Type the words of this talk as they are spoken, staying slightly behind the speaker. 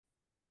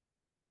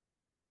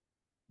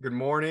Good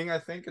morning. I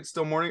think it's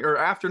still morning or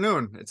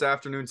afternoon. It's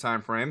afternoon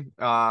time frame.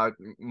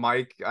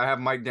 Mike, I have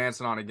Mike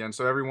Danson on again.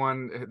 So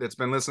everyone that's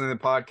been listening to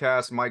the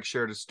podcast, Mike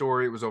shared his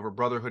story. It was over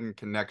brotherhood and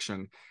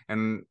connection,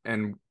 and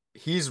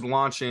he's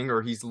launching,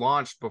 or he's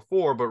launched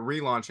before, but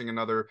relaunching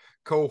another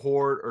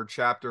cohort or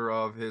chapter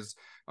of his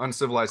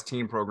Uncivilized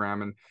Teen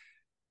program. And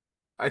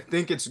I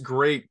think it's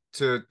great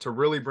to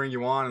really bring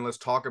you on and let's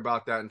talk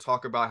about that and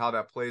talk about how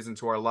that plays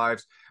into our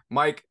lives.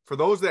 Mike, for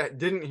those that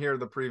didn't hear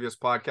the previous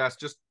podcast,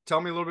 just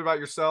tell me a little bit about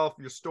yourself,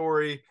 your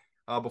story,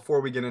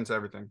 before we get into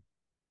everything.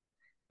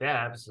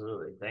 Yeah,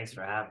 absolutely. Thanks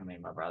for having me,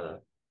 my brother.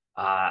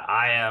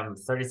 I am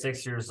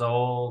 36 years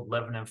old,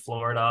 living in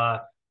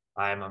Florida.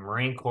 I'm a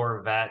Marine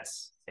Corps vet,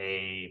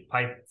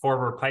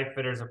 former pipe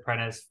fitter's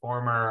apprentice,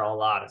 former a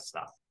lot of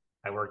stuff.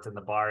 I worked in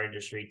the bar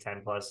industry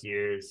 10 plus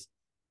years.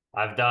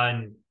 I've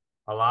done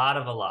a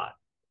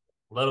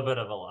little bit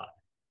of a lot.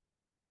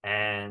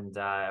 And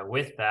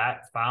with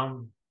that,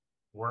 found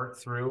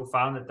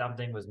that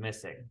something was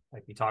missing.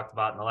 Like we talked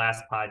about in the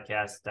last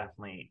podcast,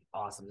 definitely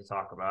awesome to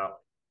talk about,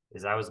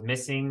 is I was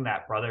missing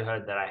that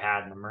brotherhood that I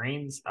had in the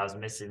Marines. I was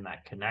missing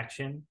that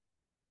connection.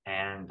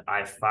 And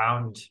I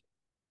found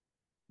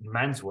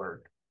men's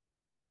work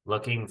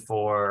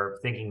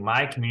thinking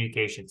my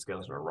communication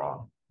skills were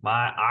wrong.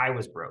 I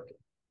was broken.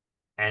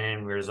 And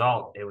in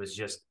result, it was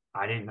just,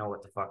 I didn't know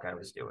what the fuck I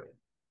was doing.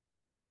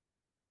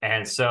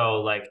 And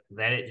so like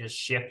then it just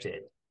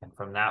shifted. And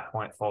from that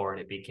point forward,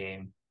 it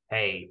became,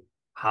 hey,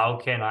 how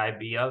can I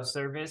be of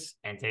service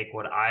and take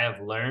what I have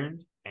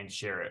learned and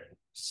share it with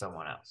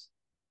someone else?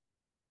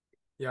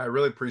 Yeah, I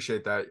really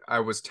appreciate that. I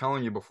was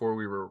telling you before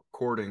we were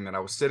recording that I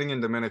was sitting in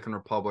Dominican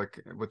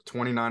Republic with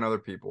 29 other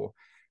people,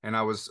 and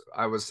I was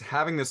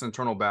having this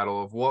internal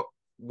battle of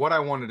what I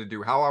wanted to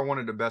do, how I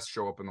wanted to best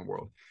show up in the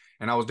world.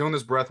 And I was doing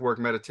this breath work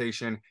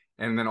meditation,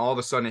 and then all of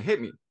a sudden it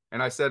hit me.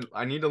 And I said,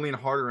 I need to lean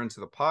harder into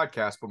the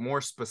podcast, but more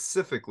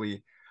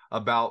specifically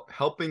about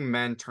helping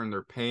men turn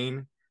their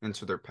pain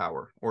into their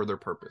power or their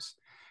purpose.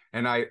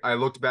 And I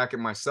looked back at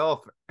myself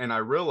and I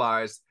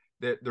realized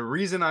that the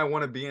reason I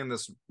want to be in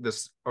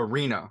this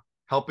arena,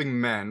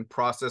 helping men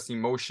process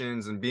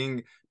emotions and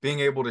being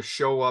able to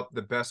show up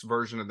the best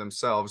version of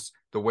themselves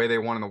the way they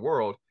want in the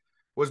world,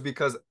 was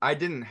because I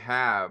didn't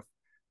have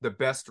the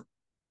best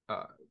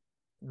uh,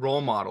 role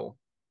model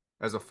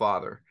as a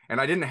father, and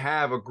I didn't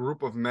have a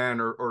group of men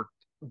or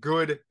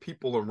good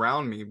people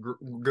around me,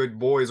 good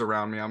boys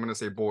around me. I'm going to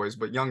say boys,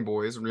 but young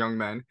boys or young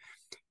men.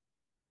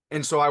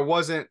 And so I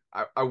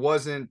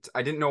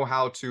didn't know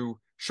how to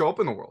show up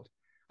in the world.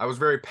 I was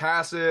very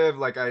passive.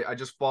 Like I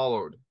just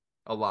followed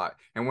a lot.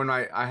 And when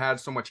I had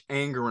so much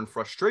anger and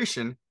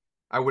frustration,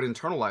 I would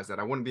internalize that.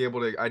 I wouldn't be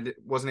able to,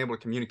 wasn't able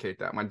to communicate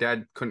that. My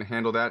dad couldn't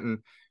handle that. And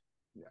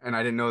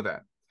I didn't know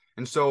that.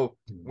 And so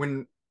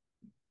when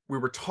we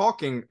were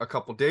talking a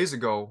couple days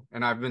ago,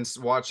 and I've been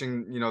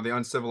watching, the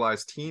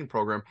Uncivilized Teen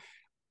program,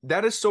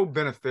 that is so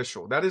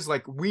beneficial. That is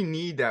like, we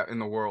need that in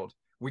the world.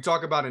 We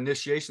talk about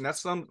initiation. That's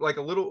some like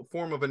a little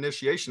form of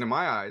initiation in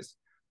my eyes,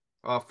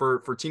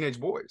 for teenage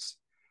boys,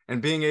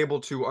 and being able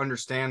to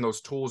understand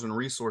those tools and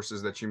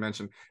resources that you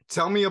mentioned.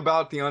 Tell me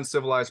about the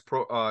Uncivilized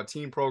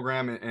Teen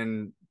program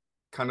and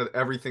kind of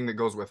everything that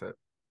goes with it.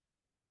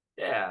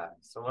 Yeah.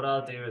 So what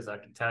I'll do is I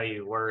can tell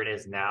you where it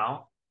is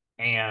now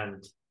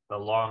and the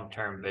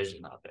long-term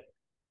vision of it.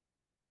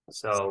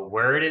 So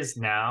where it is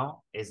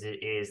now is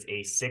it is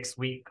a 6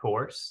 week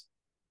course.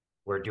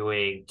 We're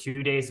doing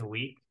 2 days a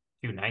week,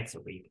 2 nights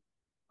a week,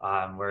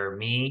 where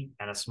me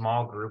and a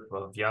small group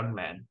of young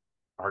men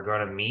are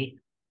going to meet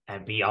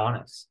and be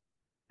honest.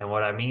 And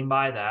what I mean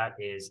by that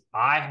is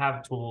I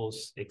have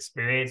tools,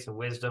 experience, and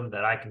wisdom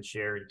that I can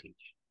share and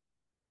teach.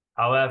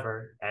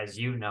 However, as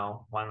you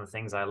know, one of the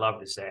things I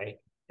love to say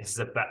is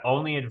the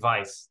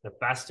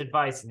best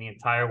advice in the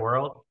entire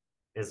world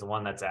is the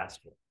one that's asked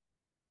for.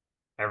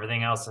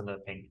 Everything else in the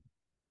opinion.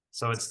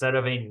 So instead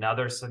of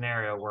another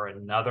scenario where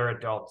another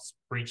adult's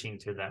preaching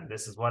to them,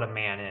 this is what a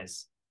man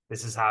is.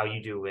 This is how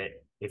you do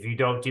it. If you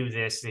don't do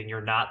this, then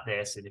you're not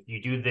this. And if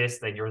you do this,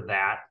 then you're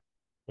that.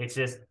 It's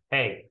just,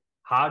 hey,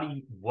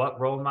 what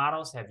role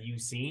models have you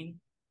seen?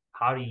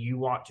 How do you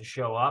want to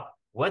show up?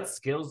 What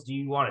skills do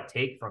you want to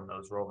take from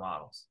those role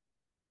models?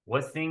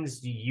 What things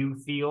do you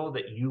feel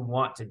that you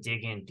want to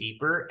dig in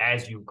deeper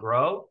as you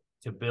grow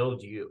to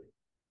build you?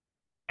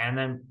 And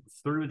then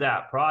through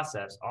that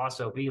process,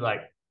 also be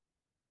like,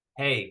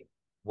 hey,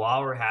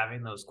 while we're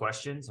having those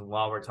questions and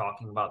while we're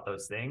talking about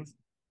those things,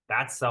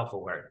 that's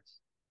self-awareness.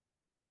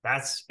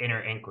 That's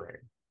inner inquiry.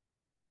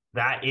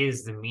 That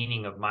is the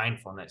meaning of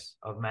mindfulness,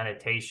 of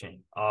meditation,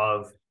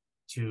 of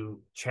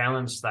to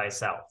challenge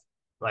thyself.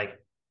 Like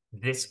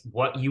this,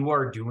 what you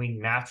are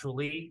doing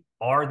naturally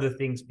are the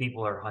things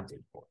people are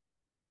hunting for.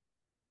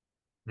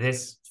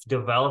 This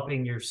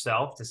developing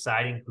yourself,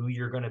 deciding who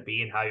you're going to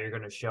be and how you're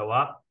going to show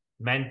up,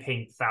 men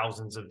pay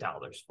thousands of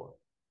dollars for it.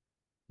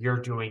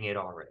 You're doing it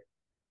already.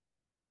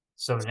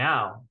 So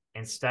now,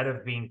 instead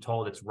of being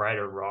told it's right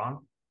or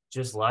wrong,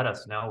 just let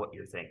us know what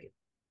you're thinking.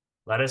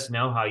 Let us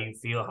know how you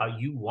feel, how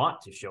you want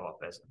to show up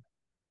as a man,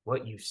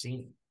 what you've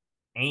seen.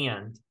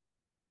 And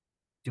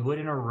Do it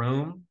in a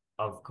room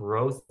of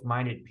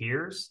growth-minded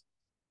peers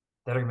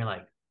that are gonna be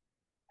like,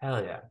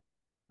 hell yeah,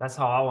 that's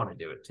how I want to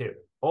do it too.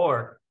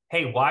 Or,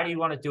 hey, why do you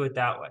want to do it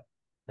that way?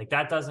 Like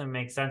that doesn't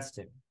make sense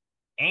to me.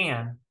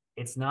 And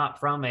it's not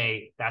from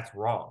a that's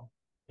wrong.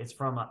 It's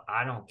from a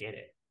I don't get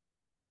it.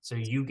 So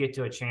you get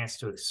to a chance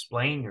to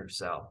explain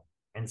yourself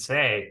and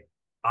say,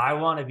 I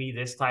want to be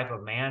this type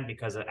of man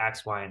because of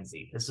X, Y, and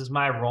Z. This is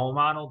my role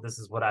model. This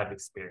is what I've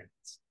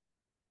experienced.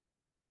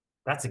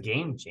 That's a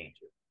game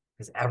changer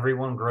because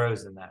everyone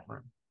grows in that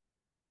room.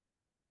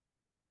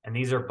 And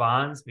these are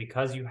bonds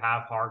because you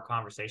have hard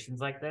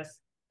conversations like this.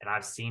 And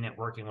I've seen it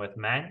working with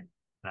men,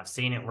 and I've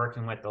seen it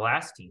working with the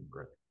last team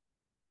group.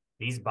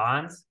 These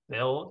bonds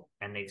build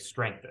and they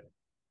strengthen.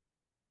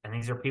 And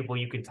these are people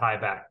you can tie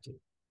back to.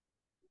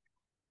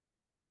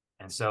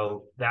 And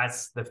so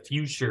that's the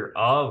future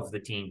of the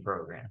team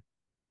program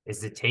is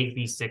to take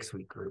these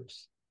 6-week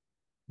groups,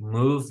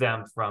 move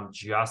them from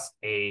just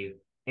a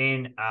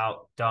in,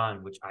 out,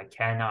 done, which I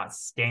cannot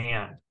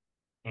stand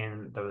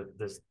in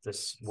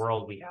this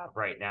world we have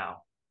right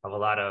now of a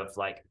lot of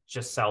like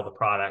just sell the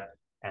product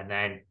and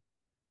then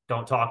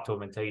don't talk to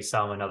them until you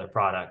sell them another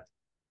product.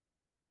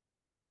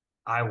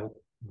 I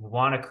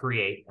want to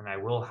create and I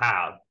will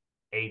have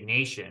a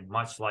nation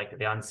much like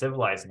the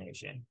uncivilized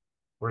nation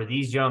where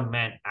these young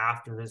men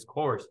after this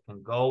course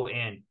can go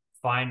in,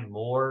 find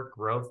more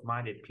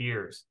growth-minded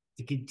peers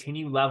to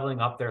continue leveling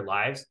up their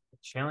lives,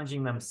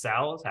 challenging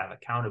themselves, have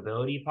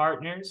accountability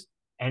partners,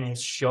 and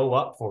show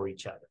up for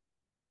each other,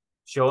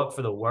 show up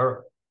for the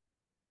world,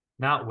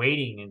 not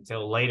waiting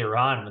until later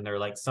on when they're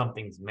like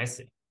something's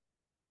missing.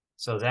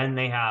 So then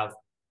they have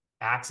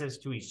access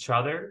to each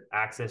other,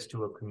 access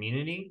to a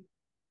community.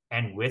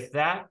 And with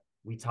that,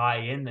 we tie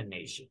in the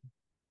nation.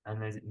 And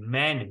there's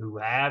men who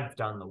have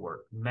done the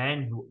work,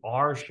 men who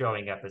are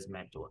showing up as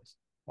mentors,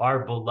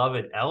 our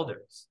beloved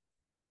elders.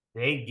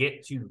 They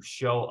get to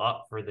show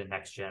up for the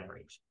next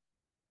generation.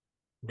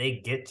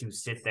 They get to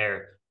sit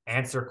there,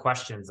 answer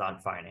questions on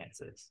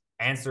finances,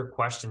 answer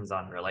questions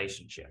on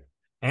relationship,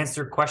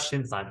 answer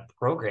questions on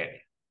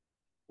programming.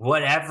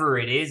 Whatever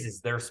it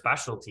is their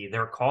specialty,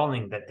 their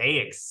calling that they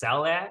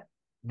excel at.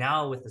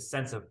 Now, with a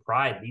sense of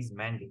pride, these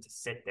men get to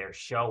sit there,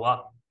 show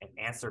up, and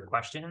answer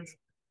questions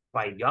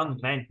by young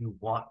men who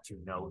want to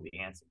know the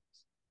answers.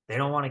 They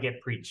don't want to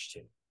get preached to.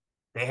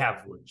 They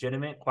have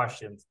legitimate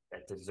questions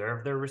that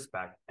deserve their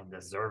respect and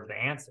deserve the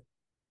answer.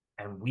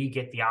 And we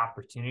get the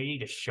opportunity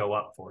to show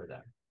up for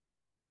them.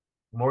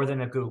 More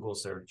than a Google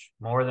search,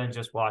 more than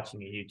just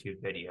watching a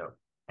YouTube video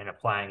and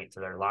applying it to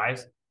their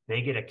lives.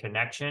 They get a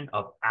connection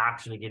of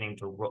actually getting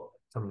to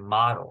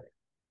model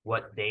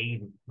what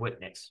they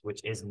witness,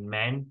 which is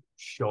men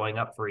showing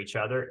up for each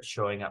other,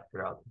 showing up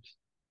for others.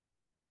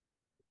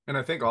 And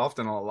I think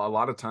often a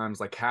lot of times,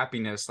 like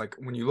happiness, like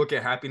when you look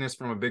at happiness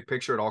from a big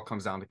picture, it all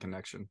comes down to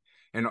connection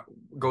and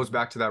goes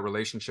back to that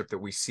relationship that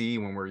we see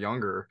when we're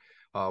younger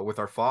with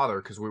our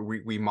father, because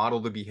we model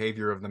the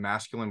behavior of the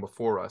masculine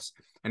before us.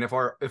 And if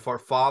our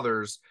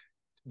fathers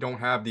don't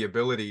have the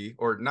ability,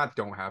 or not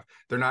don't have,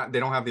 they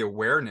don't have the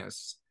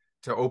awareness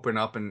to open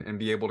up and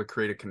be able to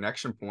create a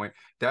connection point,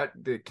 that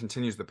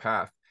continues the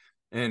path.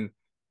 And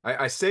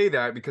I say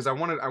that because I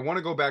want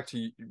to go back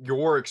to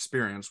your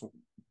experience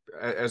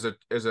as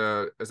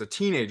a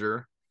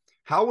teenager.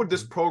 How would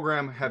this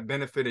program have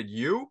benefited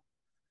you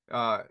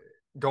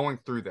going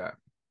through that?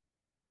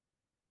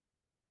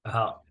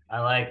 I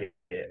like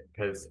it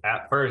because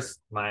at first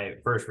my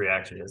first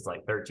reaction is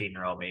like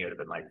 13-year-old me would have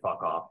been like,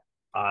 fuck off.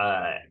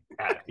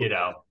 You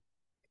know,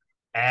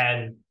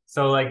 and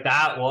so like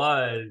that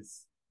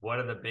was one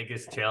of the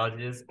biggest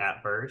challenges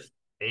at first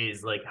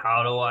is like,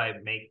 how do I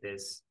make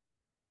this?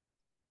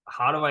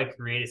 How do I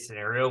create a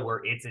scenario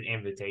where it's an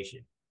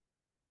invitation?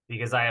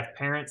 Because I have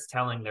parents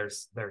telling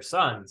their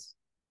sons,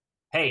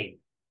 hey,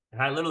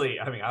 and I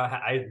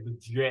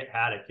legit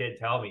had a kid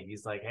tell me,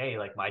 he's like, hey,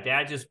 like my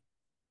dad just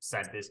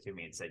sent this to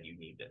me and said, you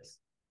need this.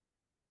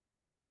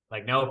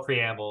 Like no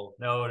preamble,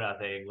 no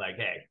nothing. Like,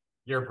 hey,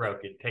 you're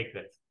broken. Take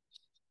this.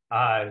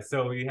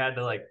 So we had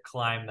to like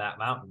climb that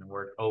mountain and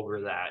work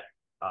over that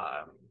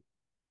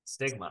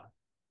stigma.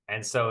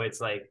 And so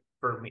it's like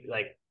for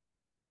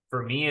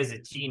me as a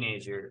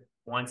teenager,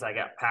 once I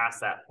got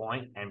past that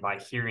point, and by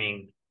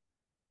hearing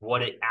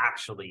what it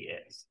actually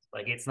is,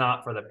 like it's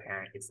not for the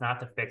parent, it's not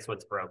to fix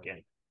what's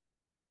broken.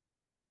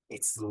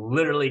 It's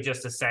literally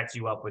just to set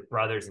you up with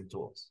brothers and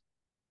tools.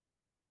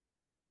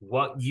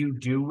 What you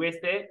do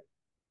with it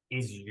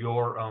is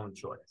your own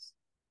choice.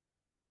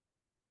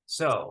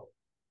 So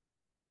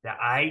the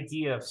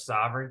idea of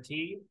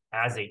sovereignty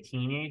as a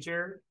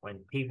teenager, when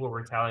people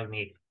were telling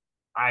me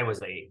I was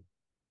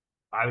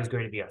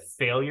going to be a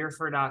failure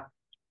for not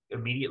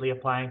immediately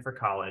applying for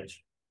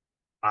college,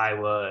 I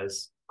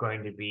was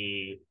going to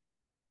be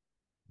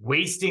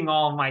wasting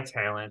all my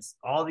talents,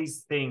 all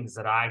these things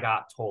that I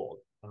got told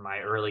in my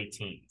early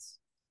teens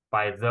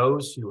by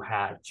those who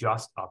had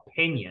just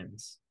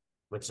opinions,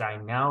 which I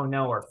now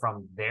know are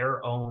from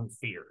their own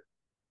fear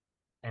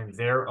and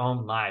their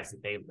own lives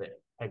that they lived,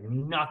 had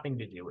nothing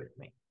to do with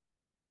me.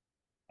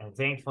 And And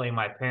thankfully,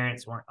 my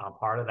parents weren't a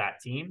part of that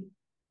team.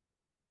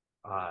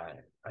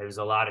 There was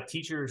a lot of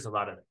teachers, a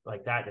lot of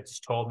like that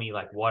just told me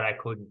like what I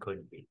could and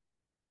couldn't be.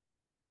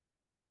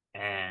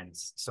 And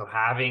so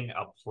having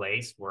a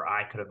place where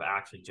I could have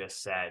actually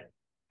just said,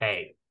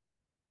 hey,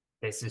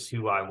 this is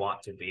who I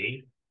want to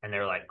be. And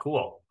they're like,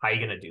 cool, how are you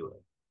going to do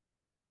it?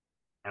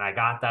 And I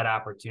got that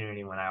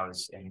opportunity when I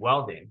was in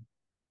welding.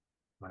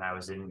 When I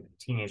was a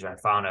teenager, I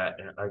found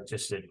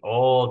just an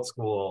old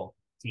school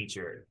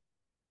teacher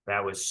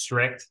that was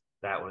strict,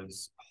 that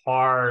was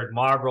hard,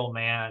 Marlboro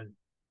man,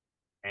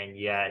 and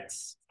yet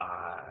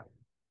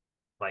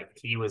like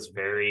he was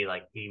very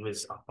like he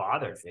was a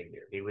father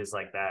figure. He was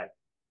like that.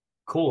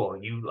 Cool.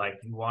 You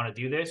want to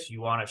do this?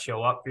 You want to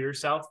show up for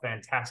yourself?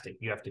 Fantastic.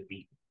 You have to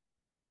beat me.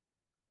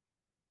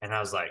 And I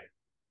was like,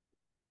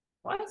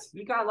 what?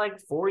 You got like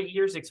 40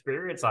 years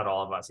experience on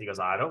all of us. He goes,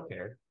 I don't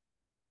care.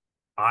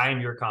 I am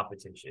your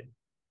competition.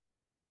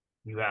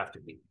 You have to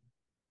beat me.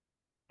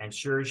 And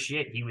sure as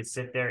shit, he would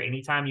sit there.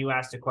 Anytime you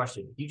asked a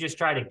question, if you just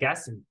try to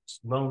guess and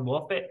lone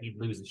wolf it, he'd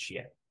lose his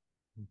shit.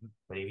 Mm-hmm.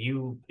 But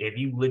if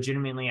you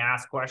legitimately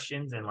ask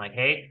questions and like,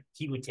 hey,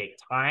 he would take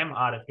time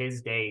out of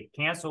his day,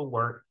 cancel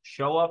work,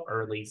 show up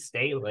early,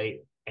 stay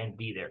late, and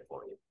be there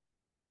for you.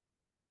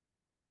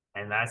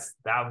 And that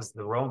was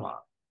the role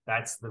model.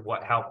 That's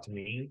what helped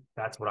me.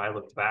 That's what I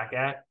looked back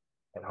at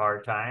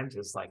hard times.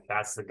 It's like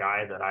that's the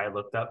guy that I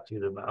looked up to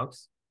the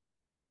most.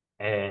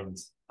 And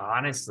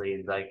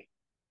honestly, like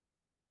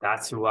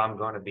that's who I'm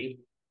going to be.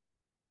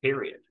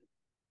 Period.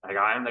 Like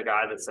I am the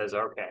guy that says,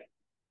 okay,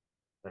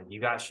 then you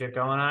got shit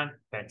going on?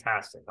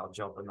 Fantastic. I'll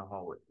jump in the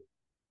hole with you.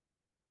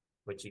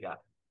 What you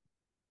got?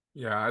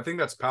 Yeah, I think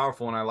that's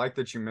powerful. And I like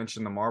that you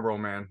mentioned the Marlboro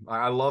Man.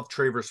 I love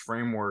Traver's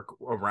framework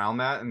around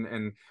that.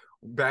 And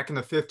back in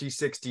the 50s,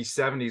 60s,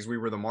 70s,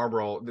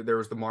 there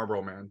was the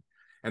Marlboro Man.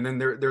 And then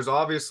there's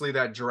obviously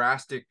that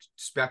drastic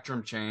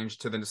spectrum change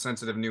to the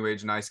sensitive new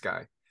age nice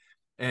guy.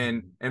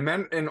 And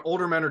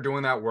older men are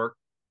doing that work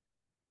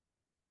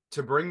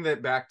to bring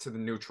that back to the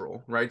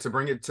neutral, right? To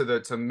bring it to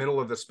the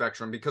middle of the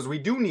spectrum, because we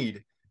do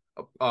need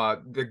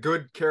the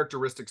good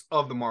characteristics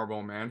of the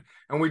Marlboro Man,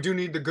 and we do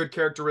need the good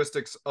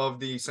characteristics of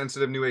the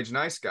sensitive new age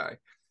nice guy.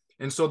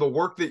 And so the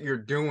work that you're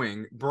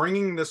doing,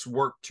 bringing this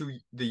work to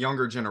the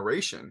younger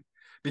generation,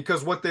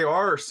 because what they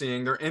are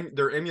seeing,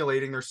 they're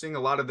emulating, they're seeing a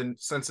lot of the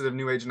sensitive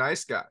new age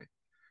nice guy,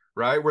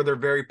 right? Where they're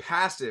very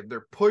passive.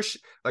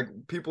 Like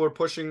people are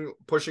pushing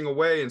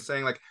away and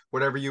saying like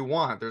whatever you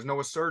want. There's no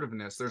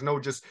assertiveness. There's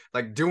no just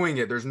like doing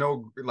it. There's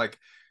no like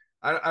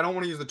I don't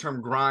want to use the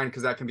term grind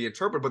because that can be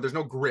interpreted, but there's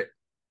no grit.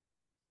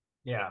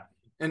 Yeah.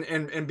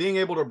 And being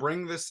able to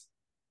bring this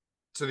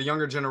to the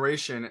younger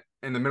generation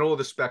in the middle of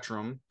the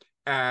spectrum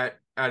at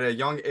a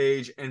young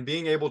age, and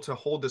being able to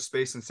hold the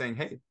space and saying,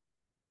 hey,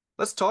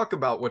 let's talk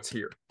about what's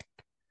here.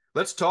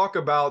 Let's talk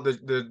about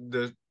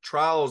the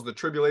trials, the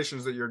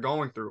tribulations that you're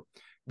going through,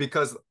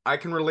 because I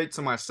can relate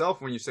to myself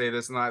when you say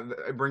this, and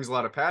it brings a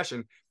lot of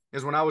passion.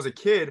 Is when I was a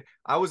kid,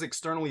 I was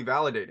externally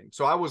validating,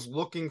 so I was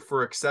looking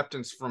for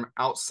acceptance from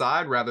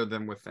outside rather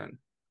than within.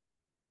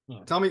 Yeah.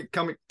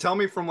 Tell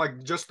me from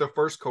like just the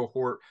first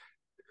cohort,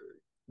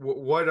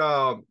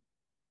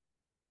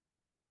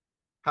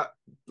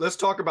 let's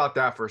talk about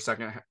that for a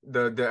second.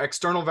 The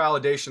external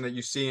validation that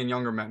you see in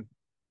younger men.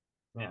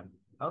 Yeah.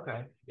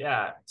 Okay.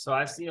 Yeah. So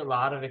I see a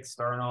lot of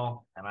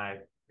external, and I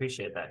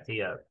appreciate that,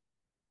 Tia.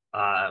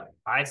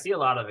 I see a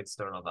lot of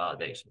external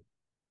validation,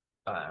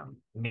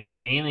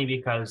 mainly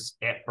because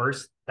at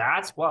first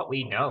that's what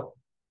we know.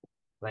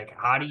 Like,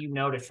 how do you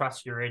know to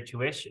trust your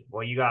intuition?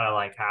 Well, you got to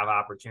like have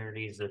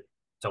opportunities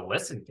to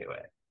listen to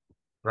it.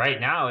 Right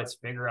now, it's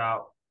figure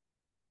out,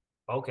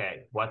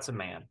 okay, what's a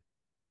man?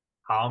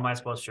 How am I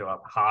supposed to show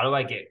up? How do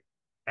I get,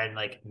 and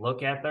like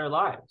look at their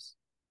lives.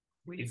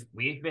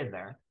 We've been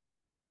there.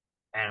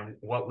 And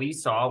what we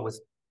saw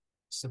was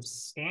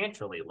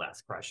substantially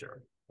less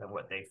pressure than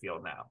what they feel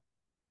now.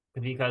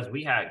 Because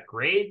we had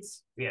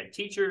grades, we had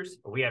teachers,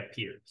 we had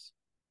peers.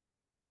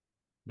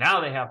 Now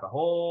they have the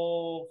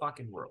whole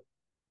fucking world.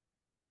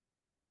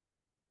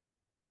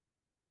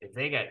 If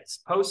they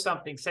post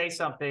something, say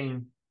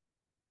something,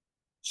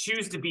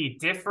 choose to be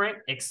different,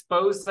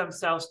 expose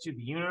themselves to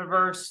the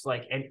universe,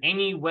 like in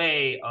any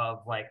way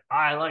of like,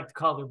 I like the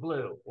color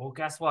blue. Well,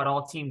 guess what?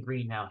 All Team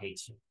Green now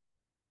hates you.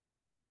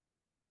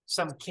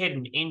 Some kid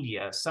in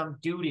India, some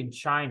dude in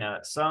China,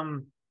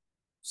 some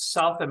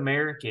South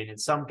American,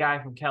 and some guy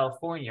from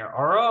California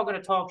are all going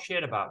to talk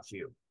shit about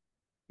you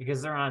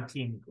because they're on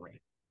Team Green.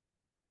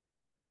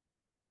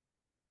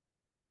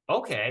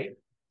 Okay.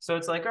 So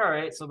it's like, all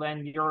right. So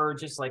then you're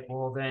just like,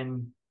 well,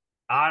 then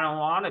I don't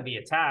want to be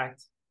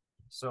attacked.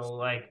 So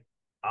like,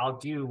 I'll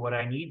do what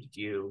I need to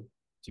do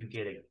to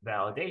get a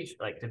validation,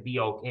 like to be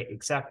okay,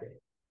 accepted.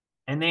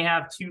 And they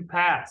have two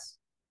paths.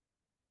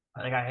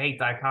 Like I hate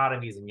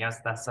dichotomies, and yes,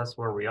 that's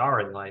where we are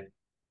in life.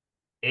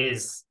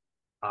 Is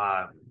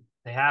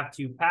they have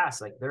two paths.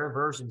 Like their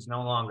version's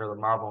no longer the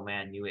Marlboro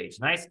Man, New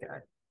Age nice guy.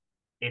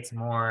 It's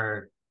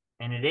more,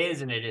 and it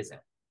is, and it isn't.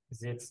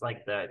 Because it's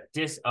like the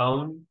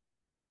disown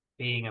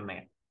being a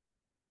man.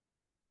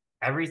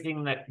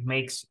 Everything that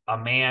makes a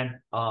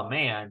man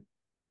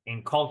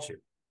in culture,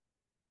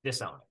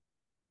 disown it.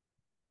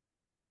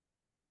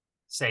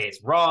 Say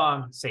it's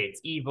wrong, say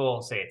it's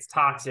evil, say it's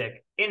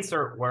toxic,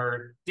 insert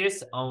word,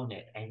 disown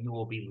it, and you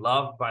will be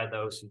loved by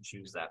those who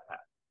choose that path.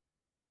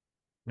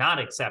 Not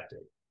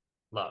accepted,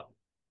 love.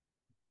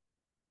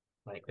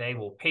 Like they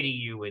will pity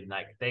you and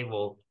like they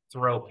will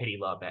throw pity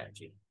love at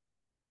you.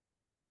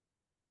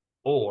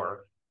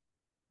 Or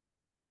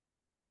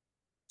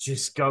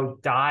just go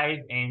dive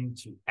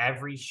into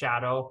every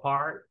shadow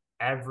part,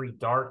 every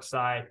dark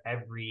side,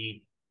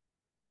 every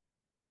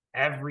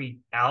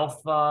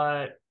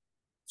alpha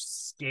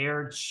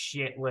scared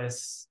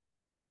shitless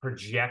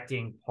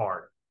projecting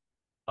part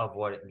of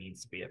what it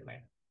means to be a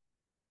man.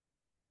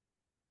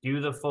 Do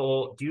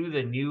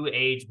the new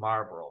age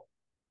Marlboro,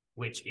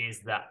 which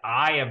is that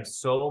I am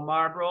so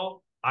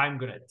Marlboro, I'm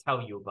going to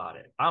tell you about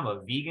it. I'm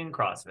a vegan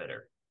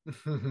CrossFitter.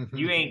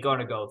 You ain't going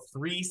to go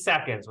 3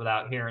 seconds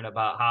without hearing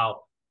about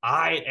how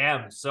I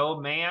am so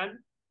man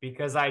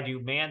because I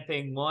do man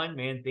thing 1,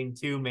 man thing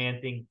 2,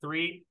 man thing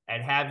 3.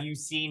 And have you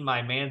seen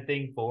my man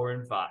thing 4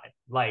 and 5?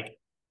 Like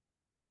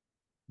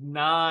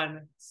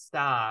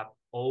non-stop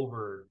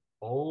over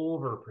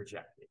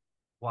projected.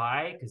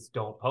 Why? Because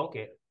don't poke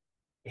it.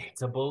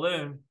 It's a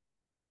balloon.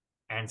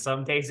 And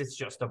some days it's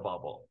just a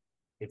bubble.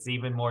 It's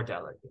even more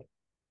delicate.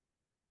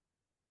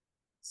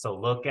 So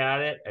look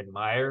at it,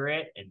 admire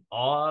it, and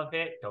all of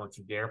it, don't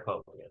you dare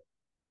poke it.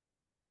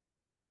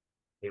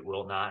 It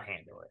will not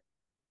handle it.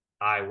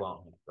 I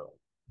won't handle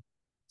it.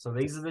 So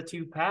these are the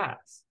two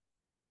paths.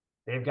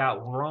 They've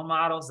got role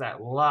models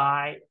that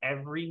lie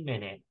every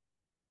minute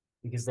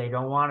because they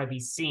don't want to be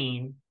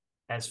seen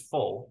as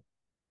full.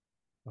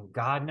 And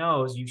God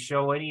knows you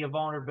show any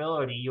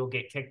vulnerability, you'll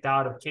get kicked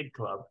out of Kid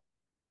Club.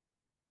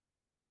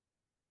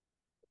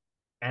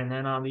 And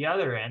then on the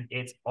other end,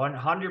 it's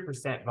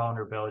 100%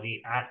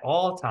 vulnerability at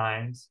all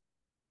times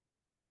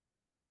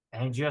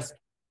and just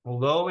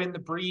blow in the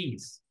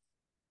breeze.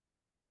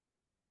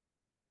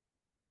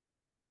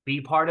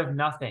 Be part of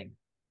nothing.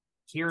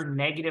 Hear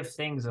negative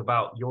things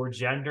about your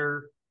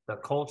gender, the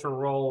cultural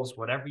roles,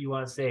 whatever you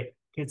want to say,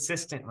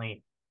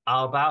 consistently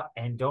about,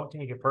 and don't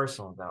take it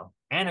personal though,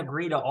 and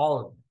agree to all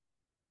of them,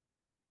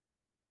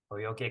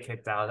 or you'll get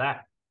kicked out of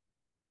that.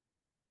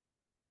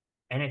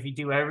 And if you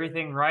do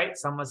everything right,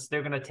 someone's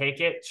still going to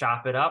take it,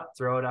 chop it up,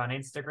 throw it on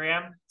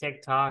Instagram,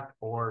 TikTok,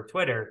 or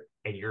Twitter,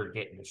 and you're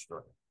getting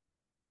destroyed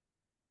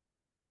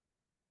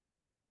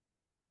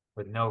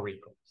with no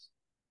recourse.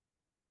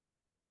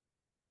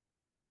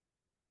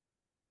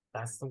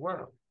 That's the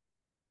world.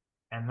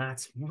 And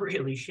that's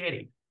really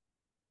shitty.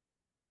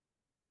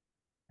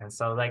 And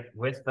so, like,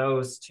 with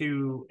those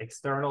two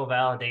external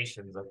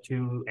validations of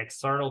two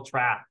external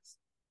traps,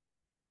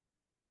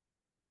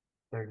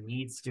 there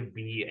needs to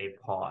be a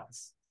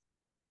pause.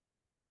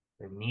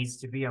 There needs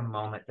to be a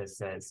moment that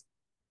says,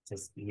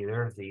 does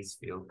either of these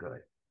feel good?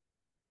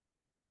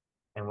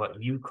 And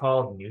what you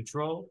call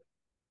neutral,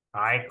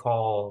 I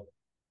call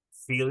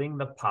feeling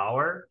the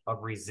power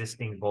of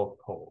resisting both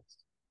poles.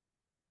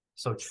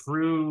 So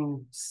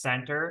true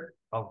center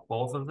of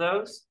both of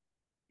those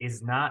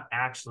is not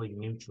actually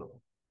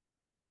neutral.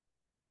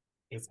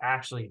 It's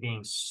actually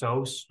being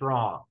so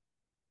strong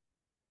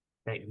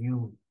that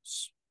you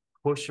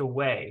push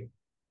away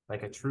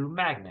like a true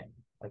magnet.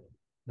 Like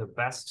the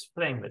best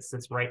thing that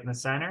sits right in the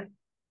center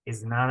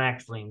is not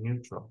actually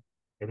neutral.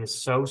 It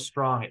is so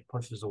strong it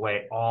pushes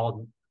away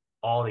all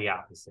the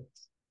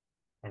opposites.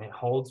 And it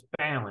holds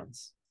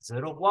balance. So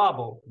it'll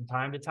wobble from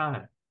time to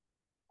time.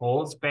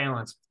 Holds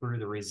balance through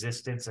the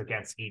resistance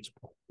against each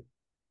pole.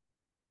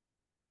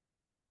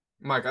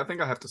 Mike, I think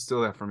I have to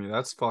steal that from you.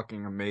 That's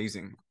fucking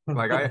amazing.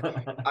 Like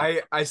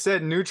I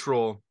said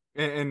neutral,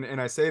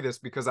 and I say this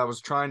because I was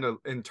trying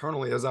to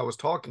internally as I was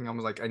talking, I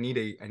was like, I need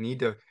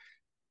to.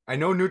 I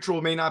know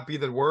neutral may not be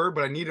the word,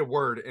 but I need a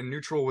word, and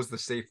neutral was the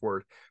safe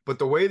word. But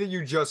the way that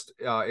you just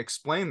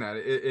explained that,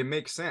 it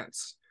makes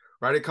sense,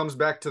 right? It comes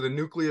back to the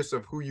nucleus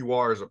of who you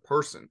are as a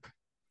person,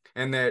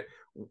 and that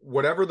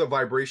whatever the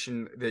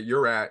vibration that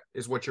you're at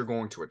is what you're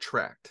going to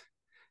attract.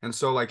 And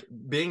so like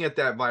being at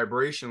that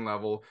vibration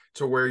level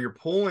to where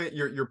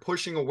you're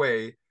pushing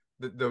away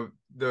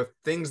the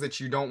things that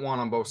you don't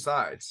want on both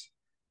sides.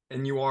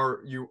 And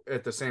you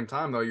at the same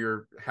time though,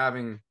 you're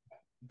having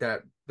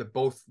the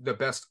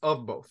best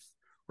of both,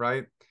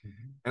 right?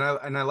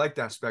 Mm-hmm. And I like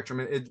that spectrum.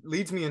 It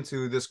leads me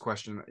into this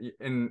question.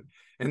 In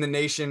the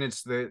nation,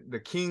 it's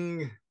the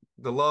king,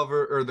 the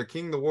lover, or the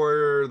king, the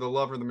warrior, the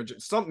lover, the magician,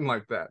 something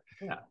like that.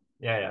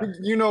 Yeah.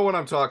 You know what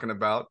I'm talking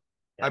about.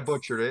 Yes. I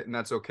butchered it, and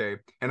that's okay.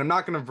 And I'm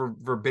not going to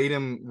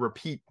verbatim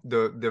repeat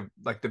the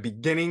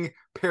beginning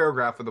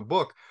paragraph of the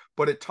book,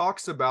 but it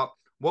talks about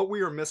what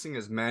we are missing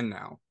as men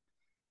now.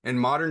 In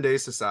modern day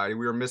society,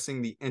 we are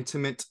missing the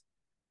intimate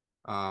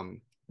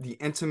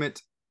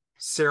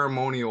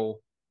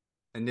ceremonial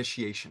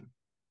initiation.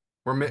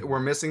 We're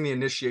missing the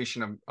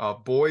initiation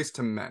of boys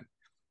to men.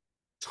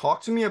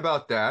 Talk to me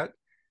about that,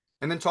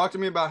 and then talk to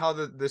me about how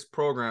this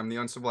program, the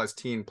Uncivilized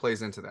Teen,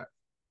 plays into that.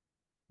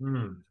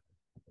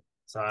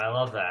 So I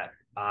love that.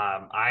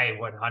 I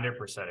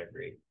 100%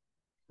 agree.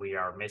 We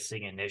are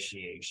missing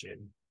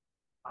initiation.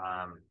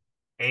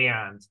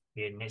 And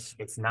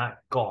it's not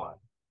gone.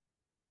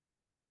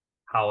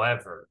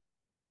 However,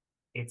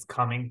 it's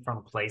coming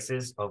from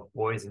places of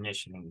boys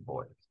initiating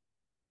boys.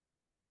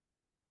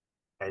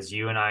 As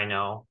you and I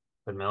know,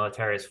 the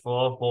military is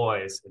full of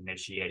boys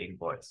initiating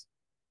boys.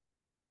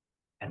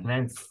 And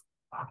then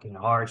fucking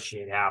hard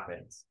shit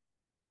happens.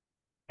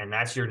 And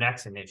that's your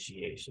next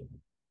initiation.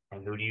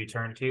 And who do you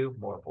turn to?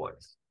 More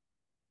boys.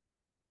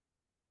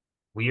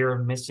 We are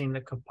missing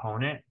the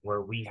component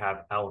where we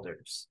have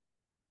elders.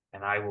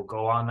 And I will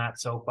go on that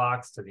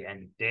soapbox to the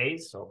end of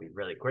days, so I'll be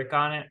really quick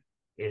on it,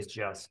 is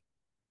just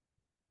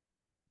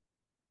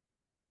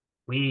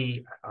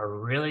we are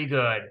really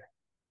good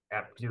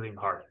at doing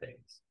hard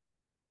things.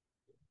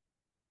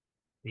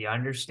 The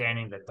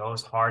understanding that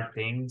those hard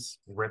things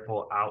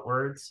ripple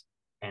outwards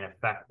and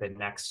affect the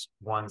next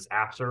ones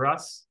after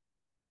us,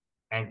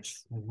 and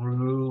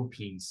true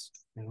peace,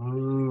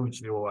 true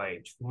joy,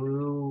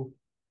 true.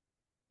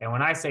 And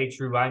when I say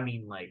true, I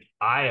mean like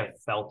I have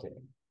felt it.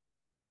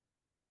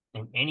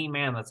 And any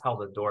man that's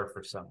held a door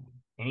for someone,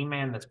 any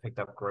man that's picked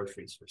up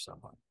groceries for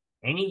someone,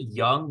 any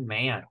young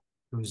man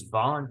who's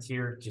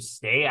volunteered to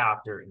stay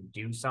after and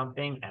do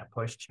something and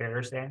push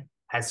chairs in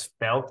has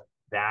felt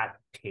that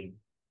ping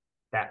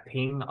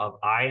of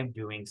I am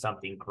doing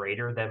something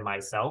greater than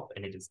myself,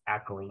 and it is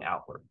echoing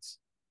outwards.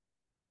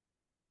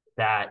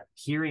 That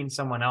hearing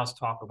someone else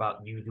talk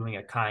about you doing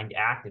a kind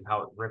act and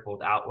how it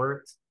rippled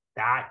outwards,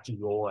 that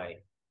joy.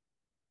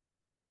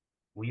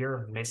 We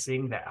are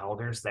missing the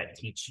elders that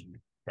teach you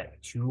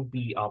that to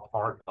be a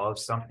part of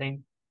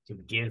something, to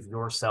give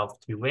yourself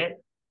to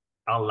it,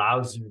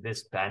 allows you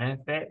this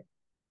benefit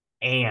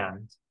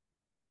and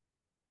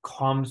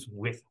comes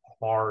with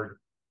hard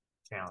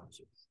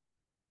challenges.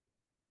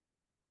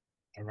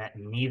 And that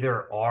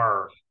neither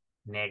are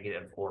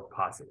negative or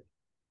positive.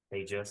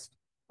 They just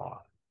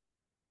are.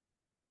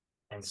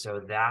 And so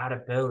that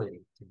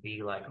ability to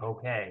be like,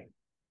 okay,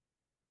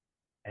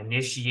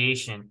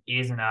 initiation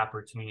is an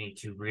opportunity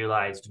to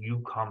realize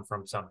you come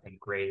from something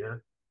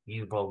greater,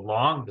 you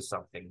belong to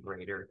something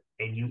greater,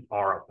 and you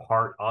are a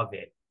part of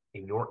it,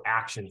 and your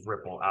actions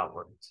ripple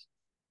outwards.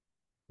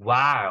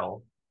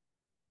 While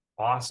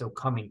also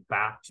coming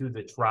back to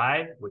the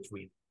tribe, which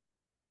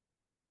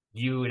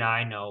you and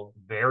I know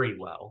very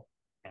well,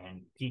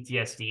 and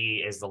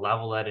PTSD is the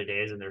level that it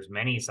is, and there's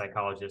many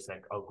psychologists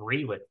that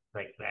agree with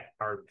like that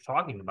are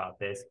talking about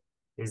this,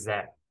 is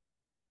that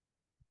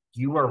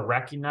you are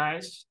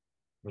recognized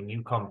when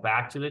you come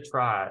back to the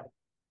tribe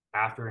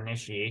after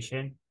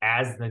initiation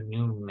as the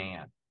new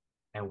man.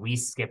 And we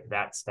skip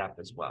that step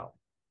as well.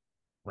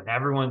 When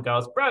everyone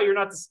goes, bro, you're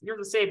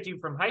the same dude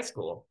from high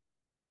school.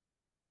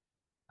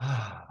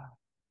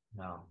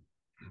 No.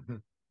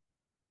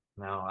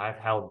 No, I've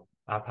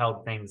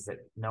held things that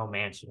no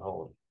man should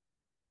hold.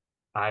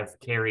 I've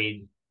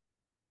carried,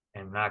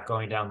 and not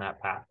going down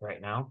that path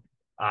right now.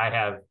 I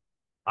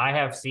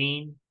have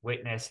seen,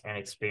 witnessed, and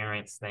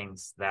experienced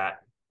things that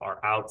are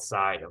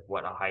outside of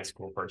what a high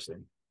school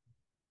person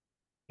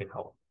can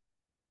hold.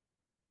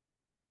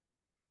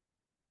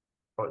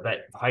 Or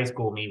that high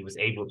school me was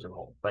able to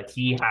hold. Like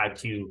he had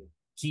to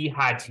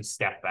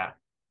step back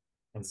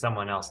and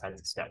someone else had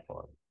to step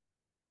forward.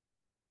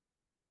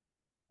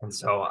 And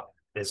so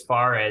as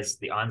far as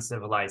the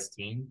uncivilized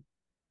team,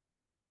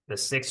 the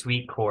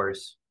 6-week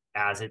course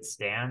as it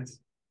stands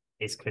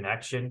is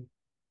connection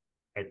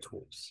and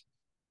tools.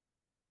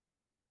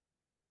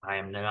 I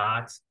am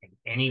not in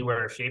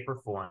anywhere, shape,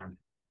 or form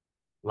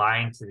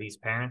lying to these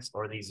parents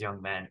or these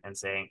young men and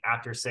saying,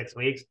 after 6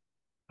 weeks,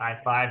 high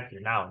five,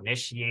 you're now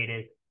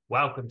initiated.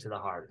 Welcome to the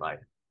hard life.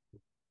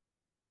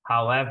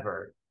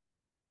 However,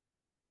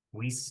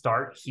 we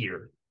start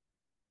here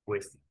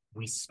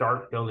we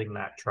start building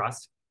that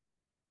trust.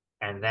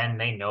 And then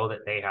they know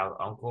that they have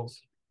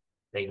uncles.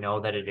 They know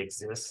that it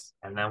exists.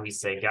 And then we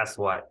say, guess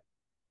what?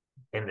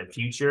 In the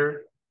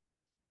future,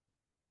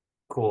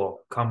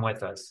 cool, come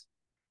with us.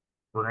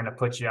 We're going to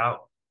put you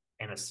out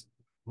in a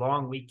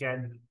long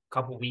weekend,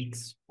 couple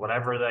weeks,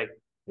 whatever the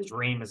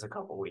dream is, a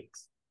couple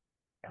weeks.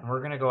 And we're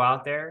going to go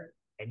out there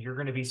and you're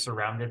going to be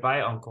surrounded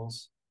by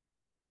uncles.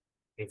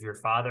 If your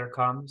father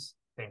comes,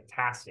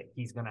 fantastic.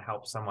 He's going to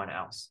help someone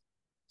else.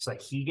 So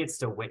he gets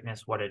to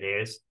witness what it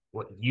is,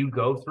 what you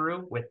go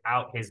through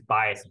without his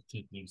bias and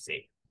keep you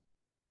safe.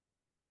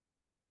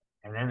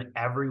 And then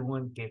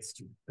everyone gets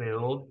to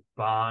build,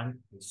 bond,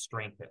 and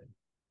strengthen.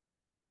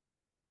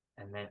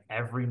 And then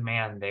every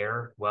man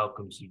there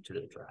welcomes you to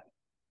the tribe.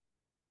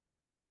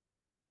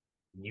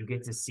 You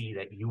get to see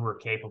that you were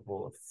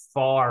capable of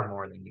far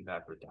more than you've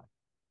ever done,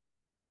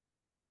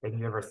 than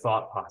you ever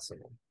thought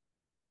possible.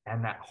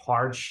 And that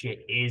hard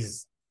shit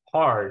is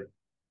hard.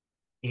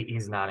 It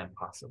is not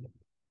impossible.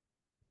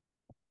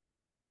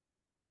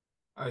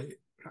 I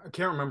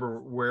can't remember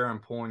where I'm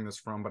pulling this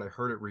from, but I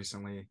heard it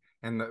recently.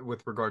 And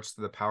with regards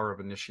to the power of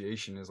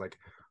initiation, is like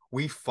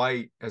we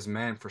fight as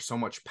men for so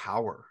much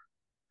power,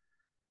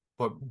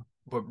 but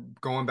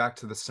going back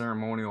to the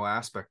ceremonial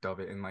aspect of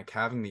it and like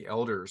having the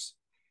elders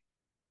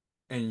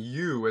and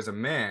you as a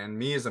man,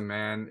 me as a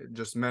man,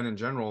 just men in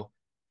general,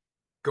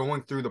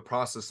 going through the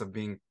process of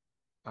being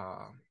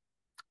uh,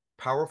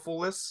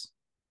 powerfulless,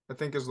 I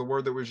think is the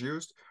word that was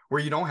used,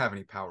 where you don't have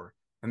any power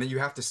and that you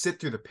have to sit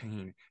through the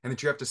pain and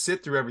that you have to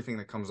sit through everything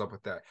that comes up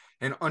with that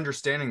and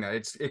understanding that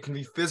it can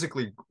be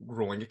physically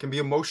grueling, it can be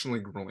emotionally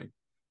grueling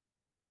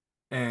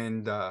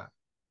and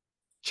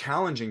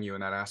challenging you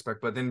in that aspect,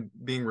 but then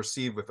being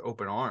received with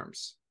open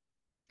arms.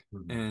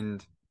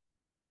 Mhm.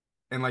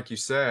 And like you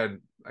said,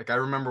 like I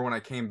remember when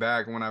I came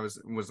back when I was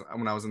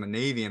in the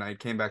Navy and I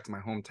came back to my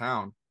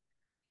hometown,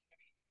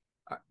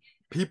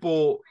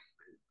 people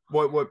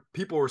what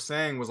people were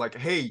saying was like,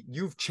 "Hey,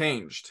 you've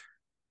changed,"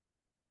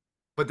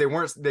 but they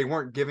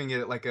weren't giving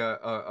it like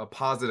a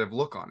positive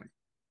look on it.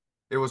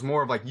 It was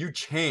more of like, "You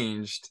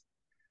changed.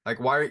 Like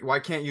why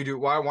can't you do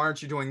why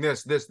aren't you doing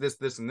this and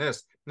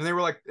this?" And they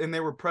were like, and they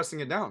were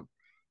pressing it down.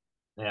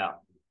 Yeah.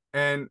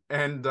 And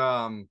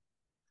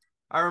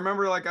I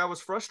remember like I was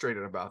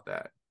frustrated about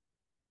that.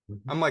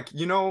 Mhm. I'm like,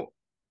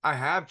 I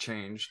have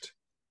changed,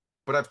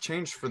 but I've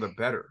changed for the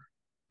better,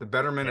 the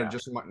betterment of Yeah.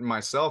 just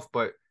myself,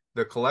 but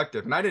the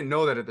collective. And I didn't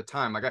know that at the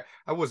time. Like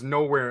I was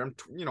nowhere.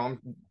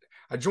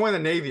 I joined the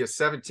Navy at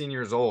 17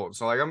 years old.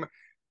 So like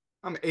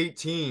I'm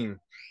 18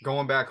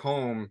 going back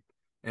home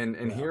and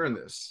Yeah. hearing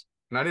this.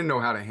 And I didn't know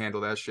how to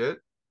handle that shit.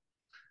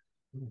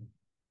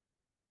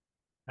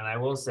 And I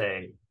will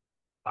say,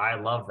 I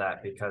love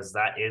that because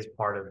that is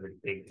part of the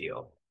big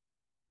deal.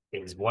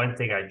 Is one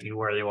thing I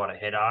do really want to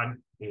hit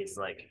on is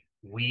like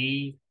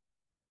we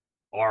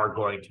are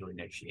going to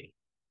initiate.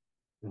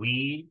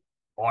 We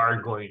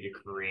are going to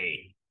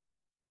create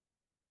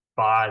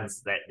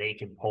bonds that they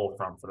can pull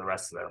from for the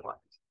rest of their life.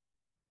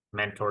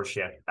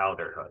 Mentorship,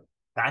 elderhood.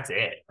 That's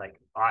it. Like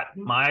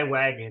my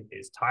wagon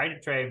is tied to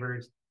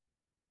Travers.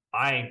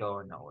 I ain't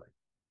going nowhere.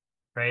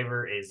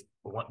 Traver is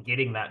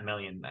getting that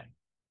million men.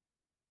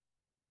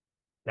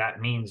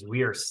 That means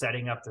we are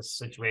setting up the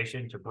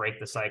situation to break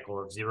the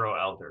cycle of zero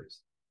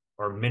elders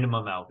or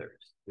minimum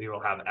elders. We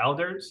will have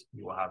elders,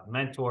 you will have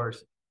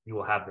mentors, you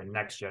will have the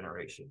next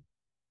generation.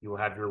 You will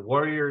have your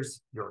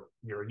warriors, your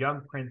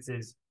young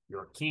princes,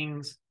 your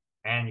kings,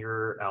 and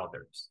your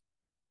elders,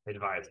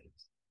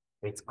 advisors.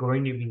 It's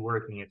going to be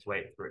working its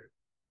way through.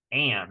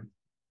 And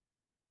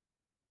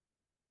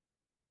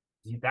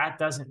that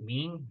doesn't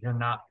mean you're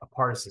not a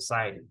part of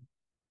society.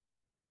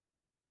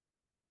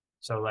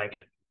 So, like,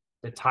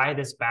 to tie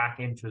this back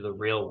into the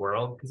real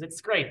world, because it's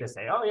great to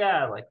say, oh,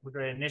 yeah, like, we're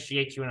going to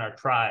initiate you in our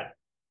tribe.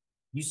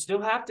 You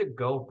still have to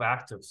go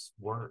back to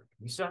work.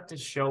 You still have to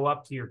show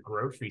up to your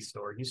grocery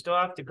store. You still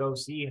have to go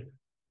see,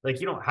 like,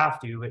 you don't have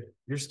to, but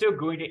you're still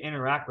going to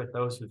interact with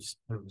those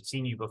who've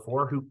seen you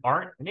before who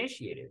aren't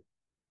initiated,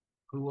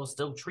 who will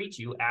still treat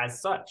you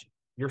as such.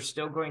 You're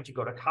still going to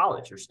go to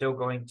college. You're still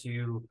going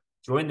to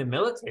join the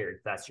military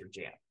if that's your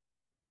jam,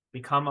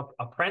 become an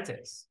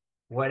apprentice,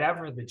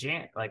 whatever the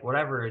jam, like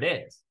whatever it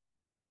is.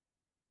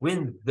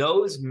 When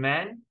those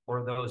men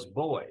or those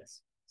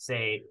boys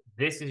say,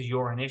 this is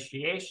your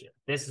initiation,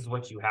 this is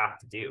what you have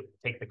to do,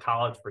 take the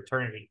college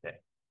fraternity thing.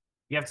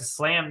 You have to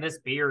slam this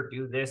beer,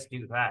 do this,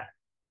 do that.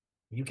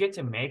 You get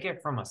to make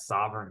it from a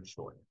sovereign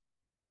choice.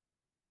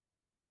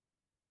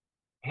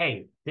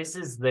 Hey, this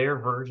is their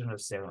version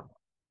of ceremony.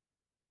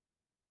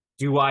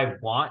 Do I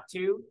want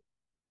to?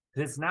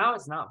 Because now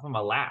it's not from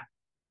a laugh.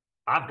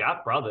 I've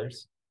got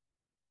brothers.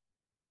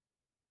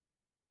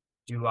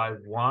 Do I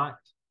want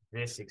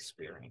this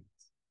experience?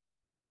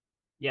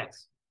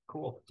 Yes.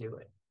 Cool. Do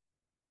it.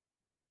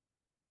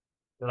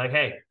 They're like,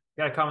 hey,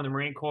 you got to come in the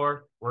Marine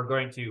Corps. We're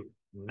going to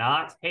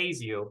not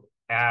haze you.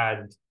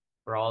 And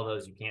for all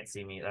those you can't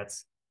see me,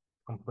 that's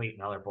complete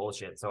and utter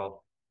bullshit.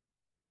 So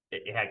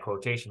it had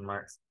quotation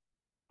marks.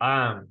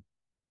 Um,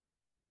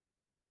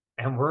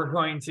 and we're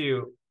going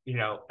to,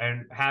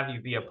 and have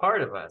you be a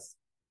part of us.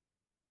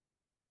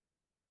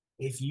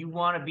 If you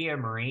want to be a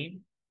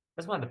Marine,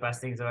 that's one of the best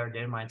things I've ever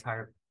did in my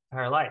entire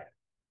life.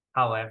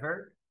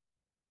 However,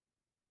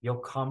 you'll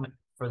come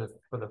for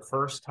the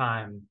first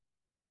time,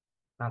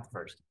 not the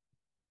first.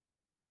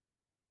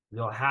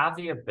 You'll have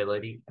the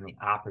ability and the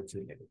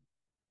opportunity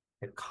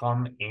to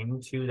come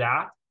into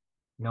that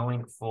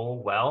knowing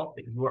full well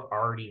that you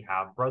already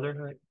have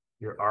brotherhood,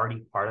 you're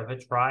already part of a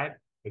tribe,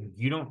 and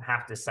you don't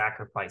have to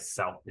sacrifice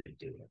self to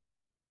do it.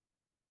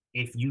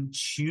 If you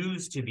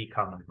choose to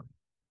become a Marine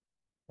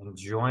and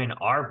join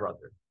our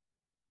brotherhood,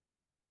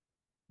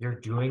 you're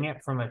doing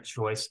it from a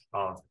choice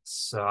of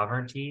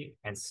sovereignty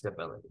and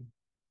stability,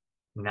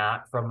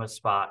 not from a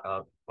spot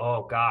of,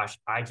 oh gosh,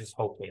 I just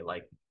hope they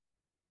like me.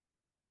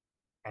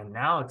 And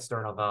now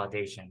external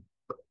validation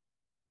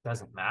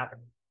doesn't matter.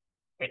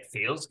 It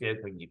feels good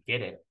when you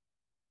get it.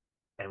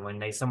 And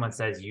when someone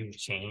says you've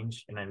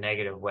changed in a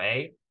negative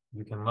way,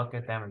 you can look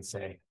at them and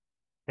say,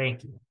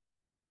 thank you.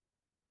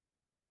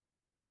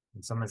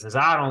 And someone says,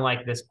 I don't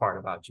like this part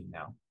about you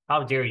now.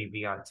 How dare you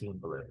be on Team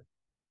Blue?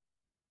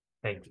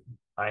 Thank you.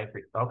 I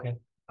agree. Okay,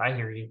 I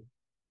hear you.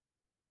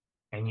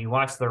 And you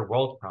watch their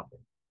world crumble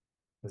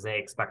because they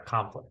expect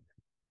conflict.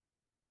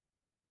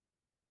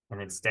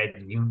 And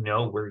instead, you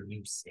know where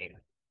you stand.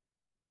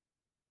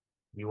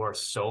 You are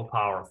so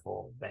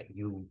powerful that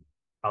you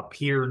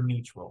appear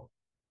neutral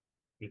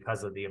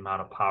because of the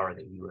amount of power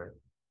that you are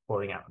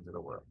pulling out into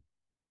the world.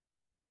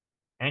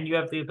 And you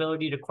have the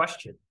ability to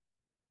question.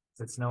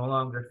 It's no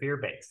longer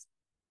fear-based.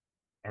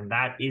 And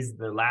that is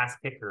the last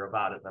kicker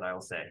about it that I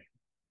will say,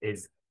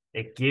 is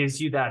it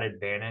gives you that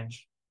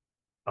advantage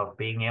of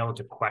being able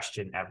to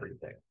question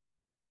everything.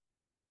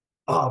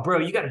 Oh, bro,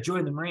 you got to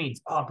join the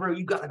Marines. Oh, bro,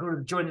 you got to go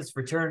to join this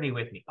fraternity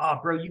with me. Oh,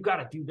 bro, you got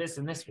to do this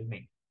and this with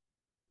me.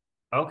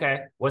 Okay,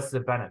 what's the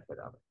benefit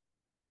of it?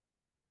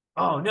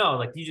 Oh, no,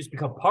 like you just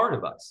become part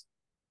of us.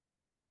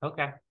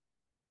 Okay,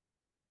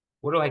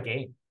 what do I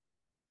gain?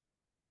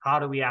 How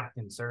do we act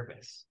in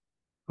service?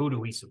 Who do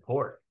we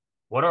support?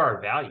 What are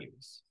our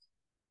values?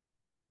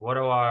 What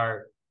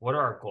are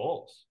our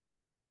goals?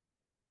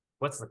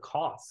 What's the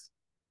cost?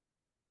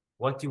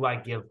 What do I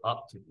give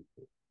up to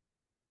people?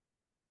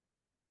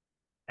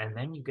 And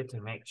then you get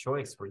to make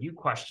choice where you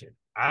question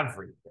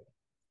everything.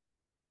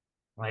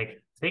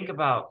 Like, think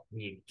about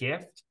the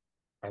gift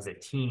as a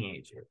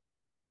teenager,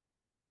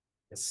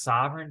 the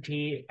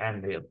sovereignty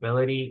and the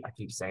ability. I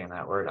keep saying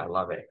that word, I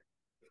love it.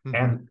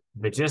 And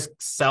the just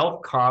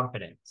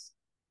self-confidence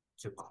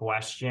to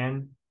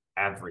question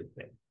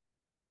everything.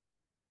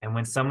 And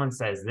when someone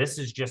says, this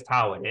is just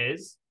how it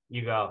is,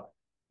 you go,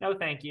 no,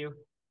 thank you.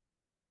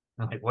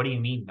 I'm like, what do you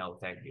mean, no,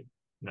 thank you?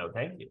 No,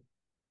 thank you.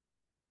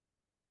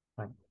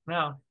 Like,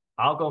 no,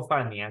 I'll go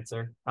find the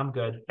answer. I'm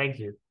good. Thank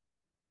you.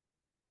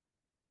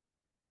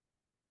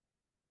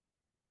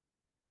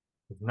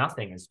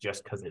 Nothing is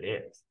just because it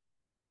is.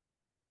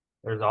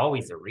 There's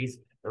always a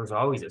reason. There's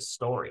always a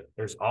story.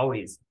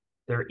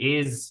 There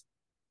is,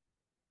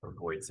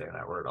 avoid saying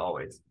that word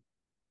always.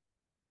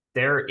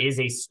 There is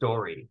a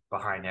story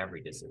behind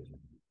every decision.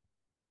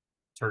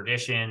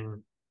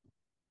 Tradition,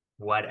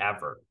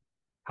 whatever,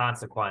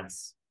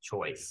 consequence,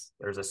 choice.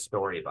 There's a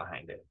story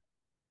behind it.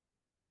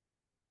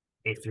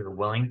 If you're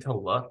willing to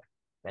look,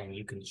 then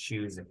you can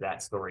choose if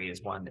that story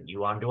is one that you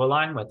want to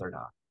align with or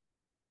not.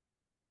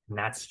 And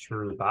that's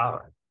true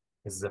power,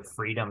 is the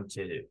freedom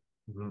to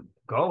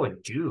go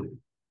and do,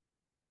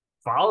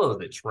 follow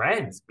the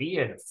trends, be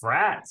in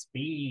frats,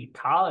 be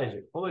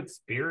college, full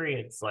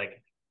experience.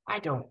 Like, I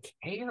don't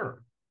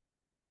care.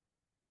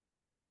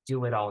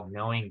 Do it all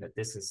knowing that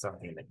this is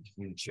something that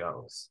you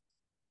chose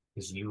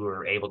because you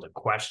were able to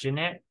question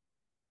it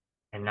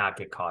and not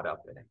get caught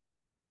up in it.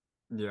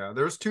 Yeah,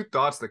 there's two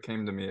thoughts that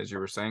came to me as you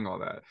were saying all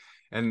that.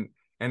 And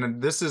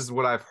this is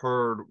what I've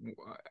heard.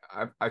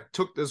 I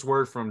took this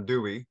word from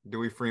Dewey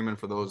Freeman,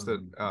 for those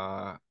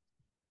that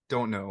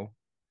don't know.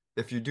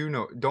 If you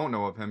don't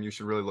know of him, you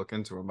should really look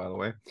into him, by the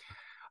way.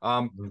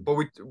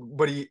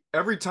 But he,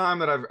 every time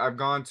that I've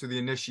gone to the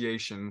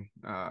initiation,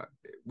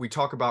 we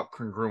talk about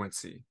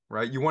congruency,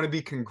 right? You want to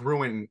be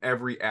congruent in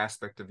every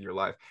aspect of your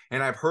life.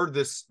 And I've heard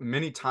this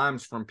many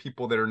times from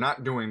people that are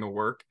not doing the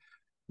work,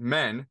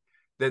 men,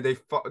 that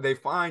they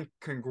find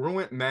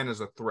congruent men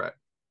as a threat.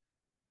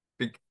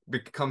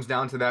 Comes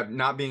down to that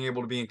not being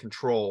able to be in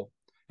control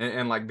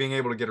and like being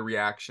able to get a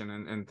reaction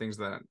and things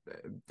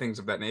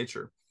of that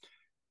nature.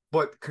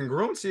 But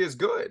congruency is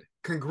good.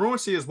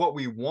 Congruency is what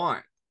we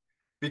want,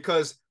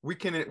 because we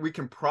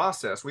can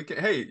process.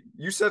 Hey,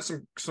 you said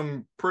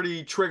some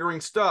pretty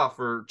triggering stuff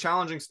or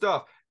challenging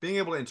stuff. Being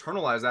able to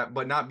internalize that,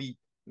 but not be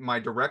my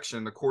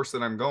direction, the course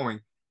that I'm going,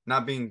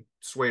 not being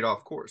swayed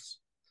off course.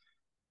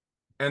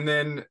 And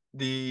then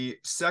the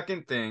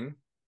second thing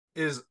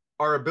is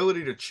our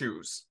ability to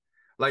choose.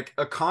 Like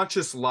a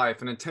conscious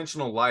life, an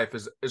intentional life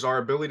is our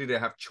ability to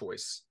have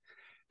choice.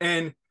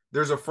 And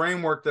there's a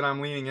framework that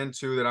I'm leaning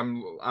into that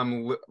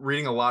I'm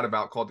reading a lot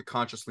about called the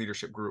Conscious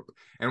Leadership Group.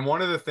 And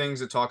one of the things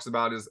it talks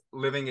about is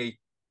living a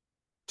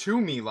to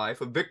me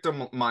life, a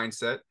victim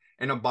mindset,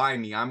 and a by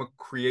me. I'm a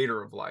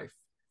creator of life.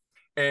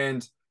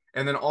 And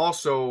then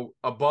also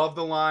above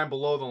the line,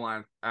 below the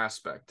line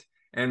aspect.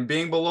 And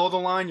being below the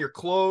line, you're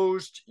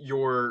closed,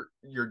 you're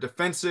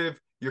defensive,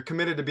 you're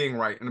committed to being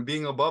right. And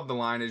being above the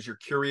line is you're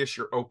curious,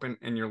 you're open,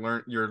 and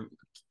you're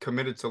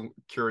committed to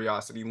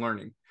curiosity,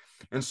 learning.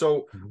 And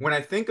so when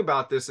I think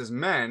about this as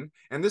men,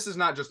 and this is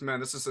not just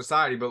men, this is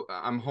society, but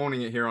I'm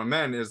honing it here on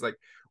men, is like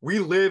we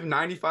live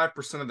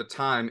 95% of the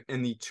time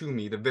in the to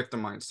me, the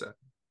victim mindset.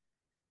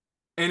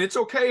 And it's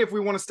okay if we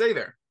want to stay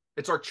there.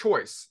 It's our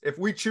choice. If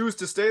we choose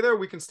to stay there,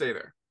 we can stay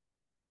there.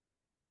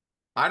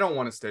 I don't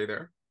want to stay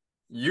there.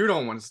 You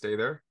don't want to stay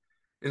there.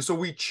 And so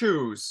we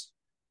choose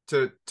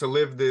to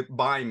live the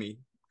by me,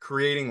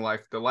 creating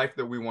life, the life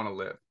that we want to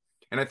live.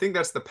 And I think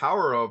that's the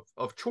power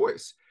of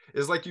choice.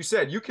 Is like you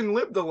said, you can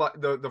live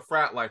the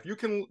frat life. You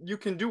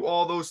can do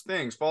all those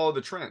things, follow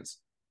the trends.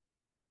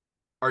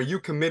 Are you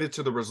committed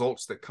to the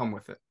results that come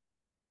with it?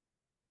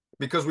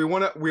 Because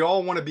we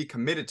all want to be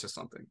committed to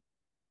something.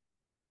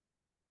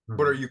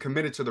 But are you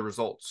committed to the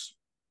results?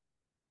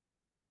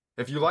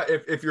 If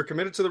you're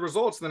committed to the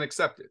results, then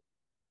accept it.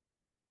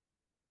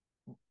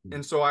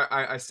 And so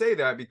I say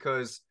that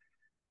because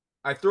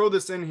I throw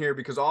this in here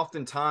because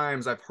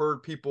oftentimes I've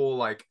heard people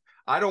like,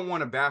 I don't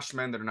want to bash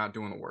men that are not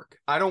doing the work.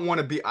 I don't want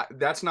to be,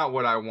 that's not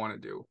what I want to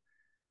do.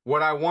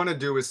 What I want to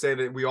do is say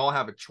that we all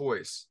have a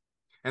choice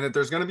and that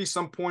there's going to be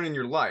some point in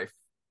your life.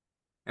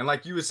 And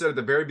like you had said at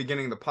the very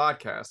beginning of the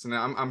podcast, and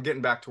I'm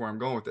getting back to where I'm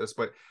going with this,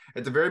 but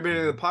at the very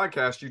beginning of the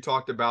podcast, you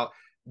talked about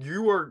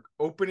you are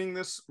opening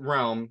this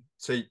realm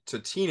to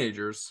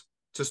teenagers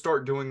to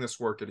start doing this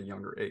work at a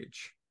younger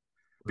age.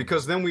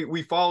 Because then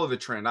we follow the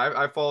trend.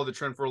 I followed the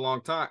trend for a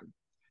long time.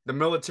 The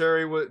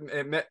military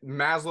it met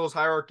Maslow's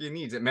hierarchy of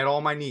needs. It met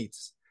all my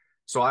needs.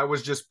 So I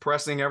was just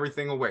pressing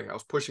everything away. I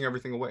was pushing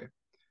everything away.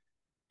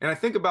 And I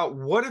think about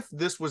what if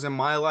this was in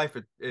my life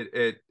at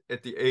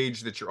the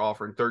age that you're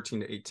offering,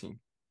 13 to 18,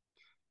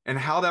 and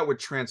how that would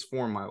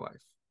transform my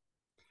life.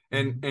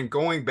 And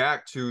going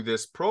back to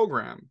this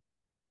program,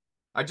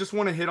 I just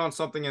want to hit on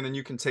something, and then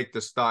you can take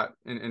this thought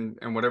and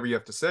whatever you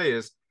have to say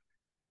is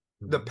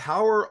the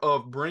power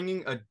of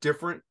bringing a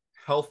different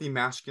healthy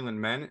masculine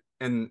men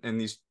in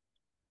these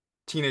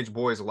teenage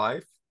boys'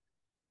 life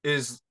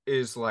is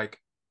like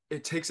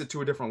it takes it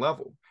to a different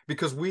level,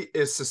 because we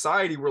as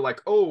society we're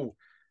like, oh,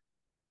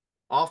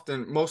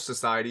 often most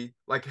society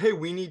like, hey,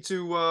 we need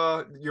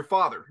to your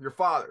father,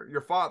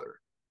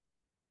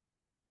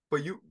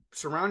 but you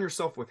surround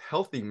yourself with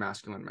healthy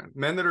masculine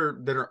men that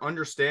are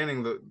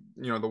understanding the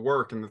the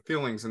work and the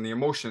feelings and the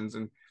emotions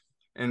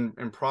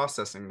and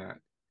processing that.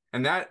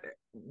 And that,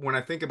 when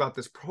I think about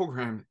this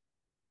program,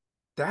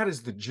 that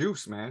is the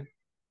juice, man.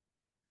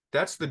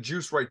 That's the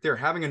juice right there.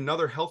 Having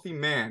another healthy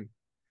man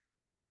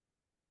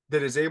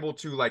that is able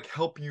to like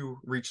help you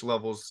reach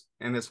levels,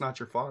 and it's not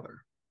your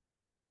father.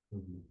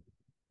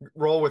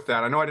 Roll with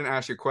that. I know I didn't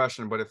ask you a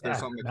question, but if there's Yeah,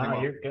 something that came no,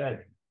 up. you're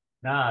good.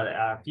 No,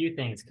 a few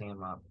things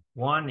came up.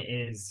 One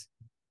is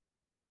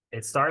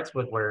it starts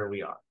with where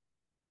we are.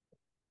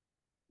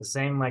 The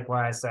same like when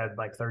I said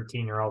like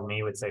 13-year-old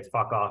me would say,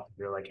 fuck off. If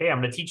you're like, hey, I'm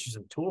going to teach you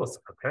some tools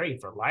to prepare you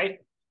for life.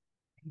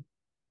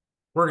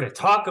 We're going to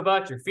talk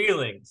about your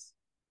feelings.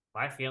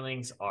 My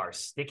feelings are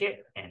stick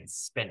it and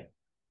spin it.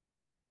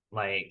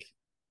 Like,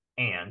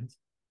 and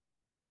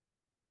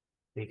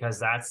because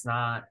that's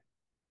not,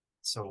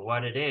 so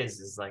what it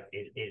is like,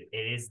 it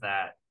is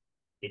that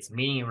it's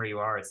meeting where you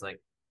are. It's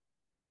like,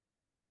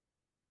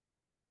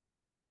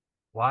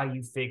 why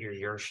you figure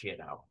your shit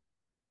out.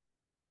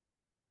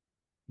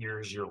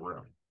 Here's your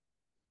room.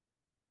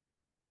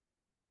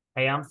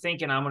 Hey, I'm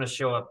thinking I'm going to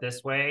show up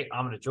this way.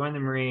 I'm going to join the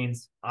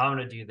Marines. I'm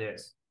going to do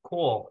this.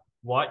 Cool.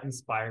 What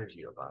inspires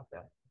you about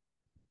that?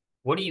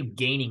 What are you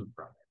gaining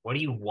from it? What do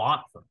you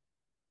want from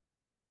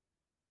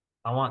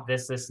it? I want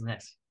this, this, and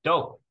this.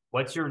 Dope.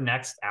 What's your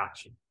next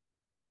action?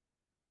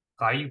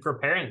 How are you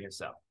preparing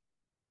yourself?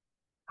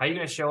 How are you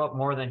going to show up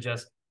more than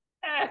just,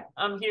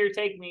 I'm here,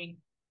 take me,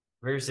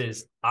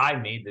 versus I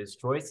made this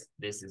choice.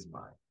 This is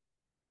mine.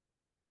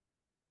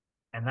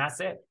 And that's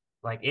it.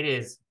 Like it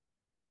is.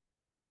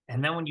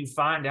 And then when you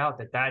find out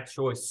that that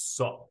choice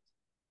sucked,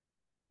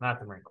 not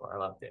the Marine Corps, I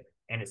loved it,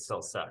 and it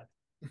still sucked.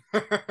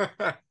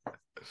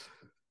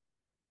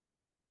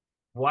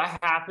 What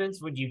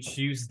happens when you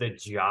choose the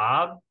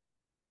job,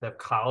 the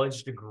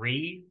college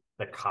degree,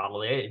 the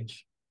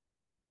college,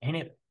 and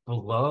it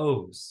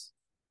blows?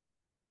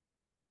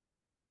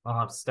 Oh,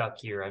 I'm stuck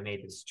here. I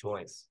made this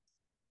choice.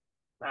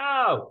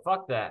 No,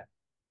 fuck that.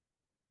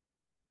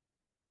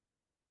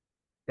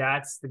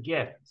 That's the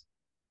gift.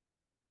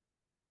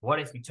 What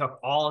if you took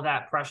all of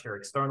that pressure,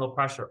 external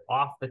pressure,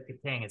 off the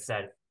thing and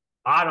said,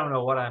 I don't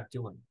know what I'm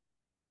doing.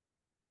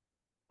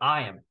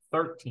 I am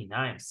 13,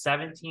 I am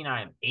 17,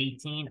 I am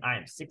 18, I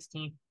am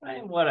 16, I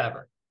am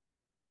whatever.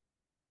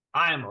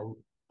 I am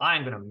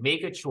going to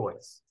make a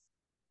choice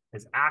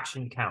because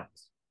action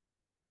counts.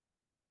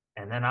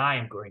 And then I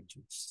am going to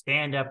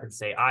stand up and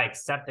say, I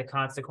accept the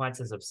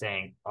consequences of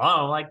saying, I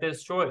don't like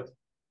this choice.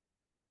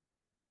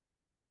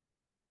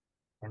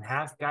 And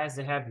have guys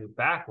that have your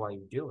back while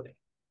you do it.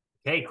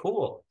 Okay,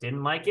 cool.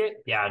 Didn't like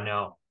it? Yeah,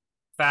 no.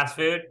 Fast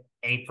food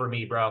ain't for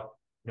me, bro.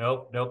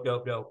 Nope.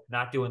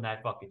 Not doing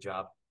that fucking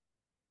job.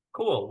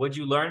 Cool. What'd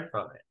you learn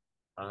from it?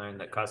 I learned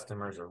that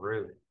customers are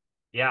rude.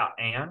 Yeah,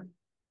 and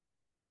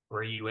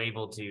were you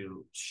able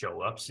to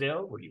show up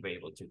still? Were you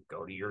able to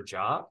go to your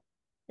job?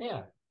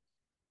 Yeah.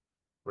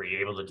 Were you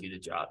able to do the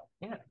job?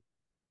 Yeah.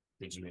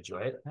 Did you enjoy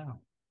it? No.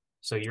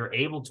 So you're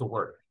able to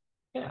work.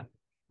 Yeah.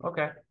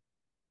 Okay.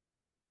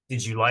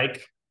 Did you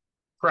like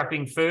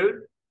prepping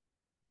food?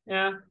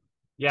 Yeah.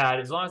 Yeah.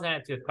 As long as I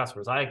had to with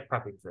customers, I like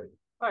prepping food.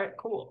 All right,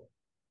 cool.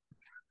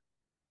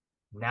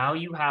 Now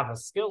you have a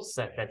skill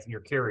set that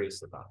you're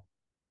curious about.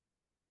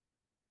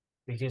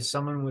 Because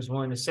someone was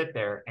willing to sit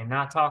there and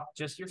not talk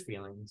just your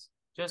feelings.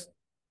 Just,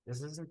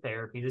 this isn't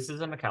therapy. This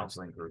isn't a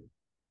counseling group.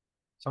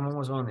 Someone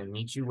was willing to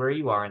meet you where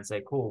you are and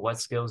say, cool, what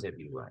skills have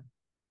you learned?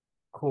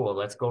 Cool,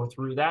 let's go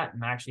through that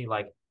and actually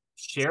like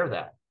share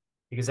that.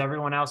 Because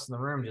everyone else in the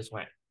room just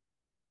went,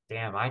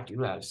 damn, I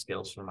do have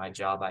skills for my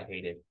job I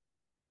hated.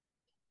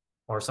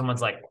 Or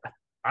someone's like,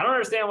 I don't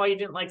understand why you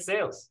didn't like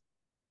sales.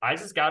 I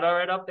just got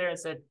right up there and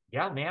said,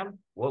 yeah, ma'am,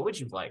 what would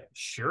you like?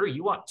 Sure,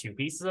 you want 2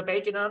 pieces of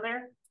bacon on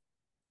there?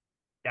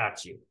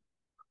 Got you.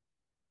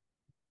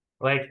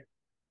 Like,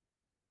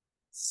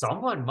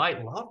 someone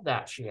might love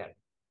that shit.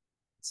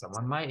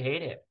 Someone might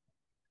hate it.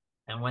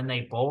 And when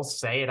they both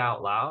say it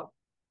out loud,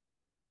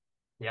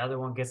 the other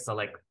one gets to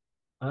like,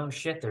 oh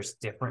shit, there's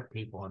different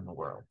people in the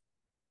world.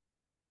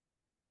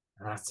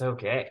 And that's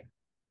okay.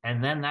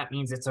 And then that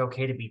means it's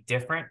okay to be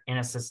different in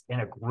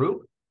a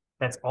group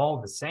that's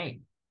all the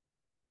same.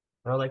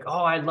 They're like,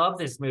 oh, I love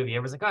this movie.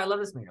 Everyone's like, oh, I love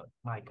this movie. You're like,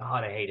 my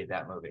God, I hated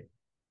that movie. And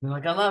they're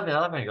like, I love it. I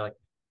love it. You're like,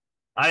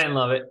 I didn't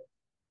love it.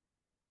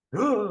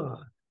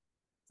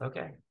 It's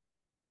okay.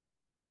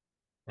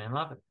 I didn't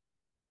love it.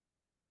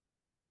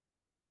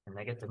 And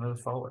they get to move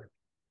forward.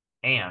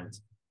 And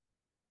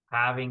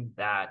having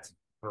that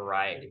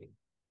variety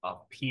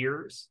of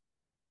peers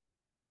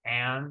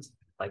and,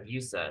 like you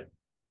said,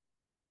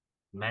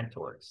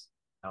 mentors.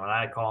 And when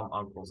I call them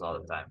uncles all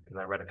the time, because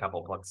I read a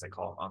couple of books that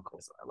call them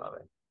uncles. I love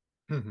it.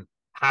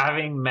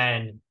 Having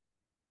men,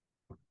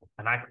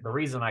 and the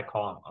reason I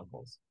call them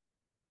uncles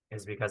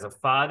is because a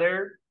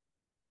father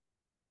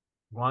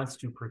wants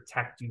to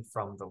protect you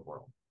from the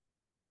world,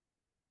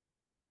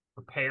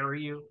 prepare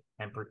you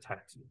and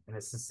protect you. In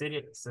the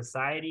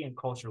society and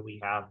culture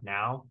we have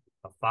now,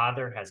 a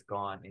father has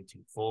gone into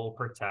full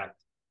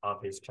protect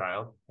of his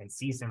child and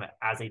sees him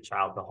as a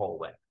child the whole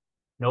way.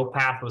 No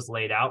path was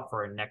laid out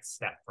for a next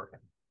step for him.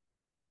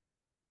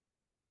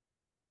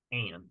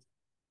 And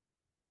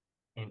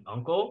an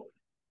uncle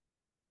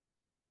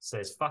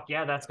says, fuck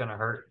yeah, that's going to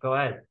hurt. Go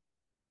ahead.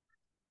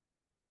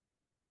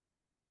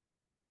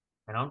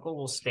 An uncle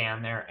will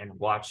stand there and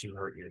watch you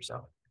hurt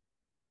yourself.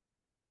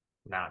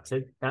 Not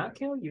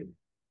kill you.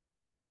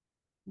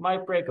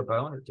 Might break a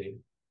bone or two.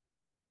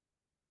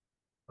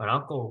 But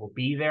uncle will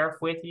be there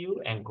with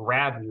you and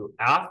grab you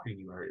after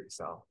you hurt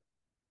yourself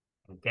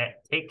and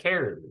take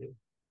care of you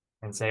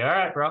and say, all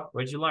right, bro,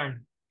 what'd you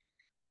learn?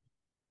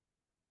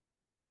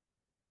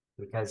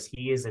 Because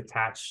he is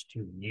attached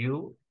to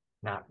you,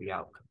 not the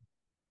outcome.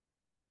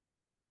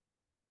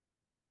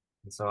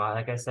 And so,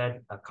 like I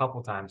said a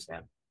couple times now,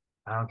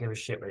 I don't give a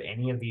shit what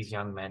any of these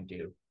young men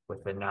do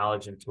with the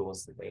knowledge and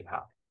tools that they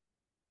have.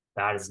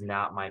 That is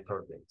not my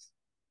purpose.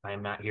 I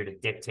am not here to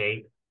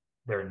dictate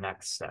their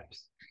next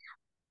steps.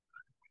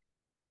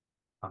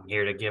 I'm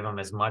here to give them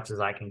as much as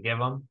I can give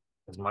them,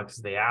 as much as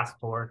they ask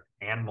for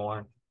and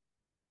more.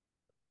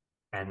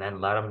 And then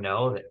let them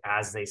know that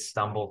as they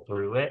stumble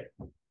through it,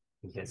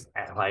 because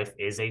life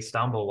is a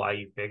stumble while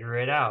you figure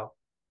it out,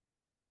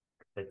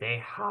 that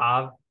they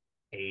have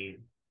a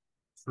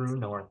true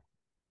north,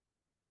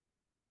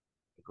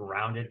 a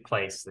grounded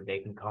place that they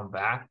can come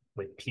back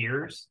with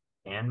peers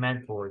and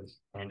mentors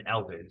and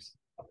elders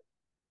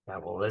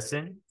that will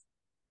listen,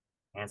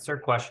 answer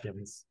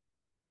questions,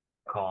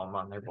 call them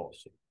on their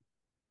bullshit.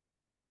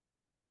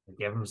 And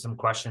give them some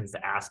questions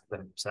to ask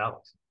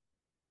themselves.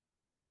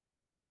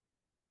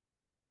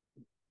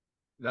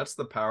 That's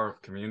the power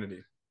of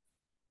community.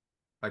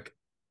 Like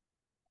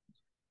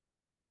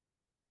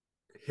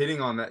hitting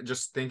on that,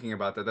 just thinking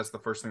about that, that's the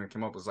first thing that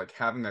came up was like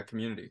having that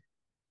community.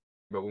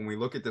 But when we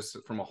look at this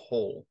from a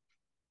whole,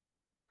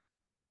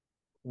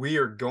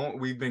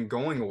 we've been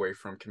going away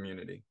from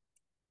community,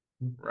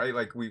 right?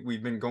 Like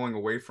we've been going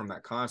away from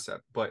that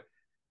concept. But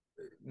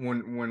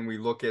when we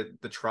look at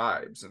the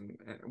tribes and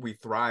we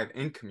thrive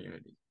in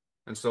community.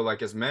 And so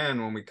like as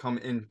men, when we come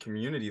in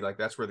community, like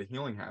that's where the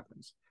healing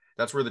happens.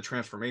 That's where the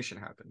transformation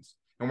happens.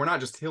 And we're not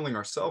just healing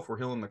ourselves, we're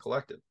healing the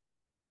collective.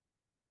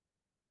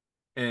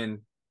 And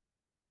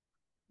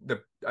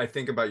I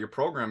think about your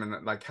program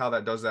and like how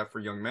that does that for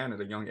young men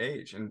at a young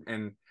age.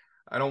 And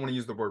I don't want to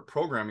use the word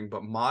programming,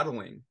 but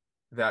modeling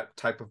that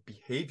type of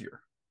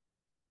behavior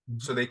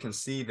so they can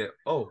see that,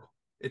 oh,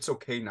 it's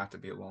okay not to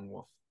be a lone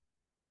wolf.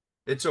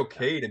 It's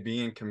okay to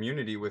be in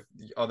community with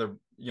the other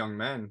young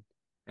men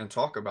and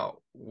talk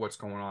about what's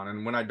going on.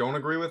 And when I don't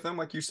agree with them,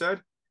 like you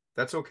said,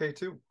 that's okay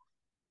too.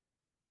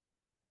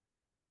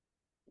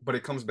 But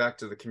it comes back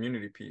to the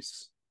community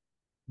piece.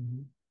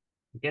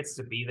 It gets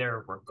to be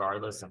there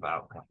regardless of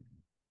outcome.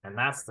 And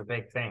that's the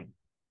big thing.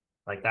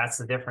 Like that's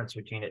the difference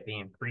between it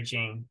being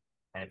preaching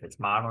and if it's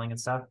modeling and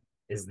stuff,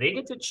 is they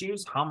get to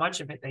choose how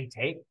much of it they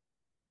take.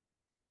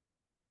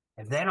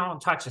 If they don't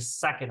touch a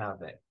second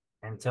of it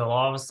until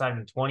all of a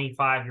sudden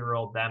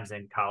 25-year-old them's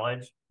in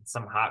college,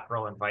 some hot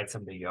girl invites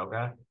them to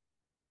yoga,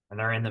 and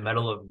they're in the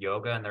middle of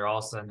yoga and they're all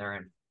of a sudden they're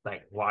in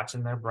like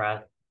watching their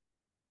breath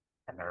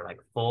and they're like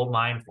full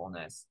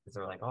mindfulness because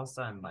they're like all of a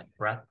sudden like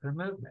breath per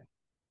movement.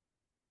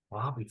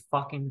 Well, I'll be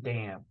fucking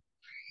damned.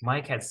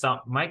 Mike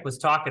was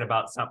talking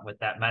about something with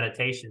that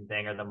meditation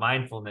thing or the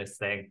mindfulness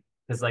thing.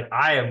 Because like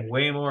I am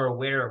way more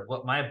aware of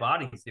what my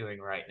body's doing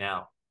right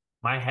now.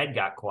 My head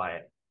got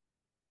quiet.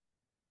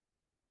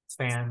 It's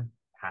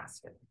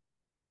fantastic.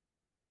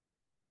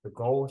 The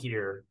goal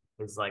here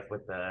is like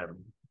with the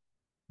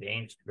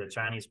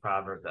Chinese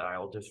proverb that I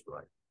will destroy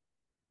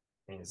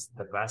is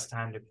the best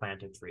time to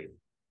plant a tree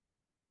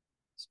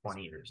is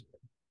 20 years ago.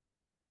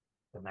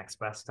 The next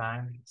best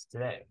time is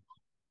today.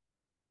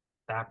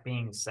 That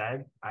being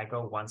said, I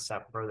go one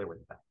step further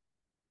with that.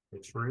 The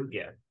true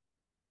gift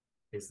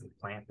is to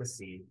plant the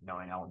seed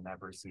knowing I will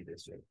never see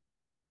this shape.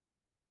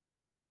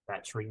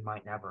 That tree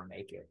might never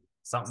make it.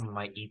 Something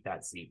might eat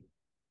that seed.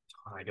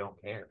 I don't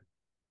care.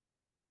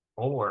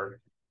 or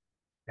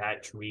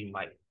that tree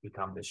might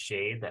become the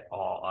shade that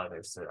all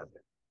others sit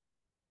under.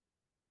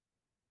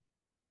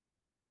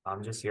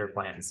 I'm just here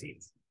planting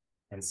seeds.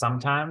 And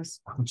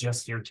sometimes I'm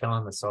just here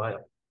tilling the soil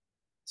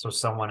so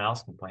someone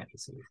else can plant the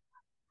seeds.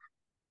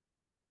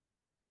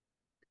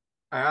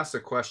 I ask a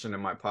question in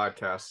my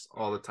podcast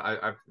all the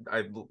time.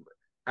 I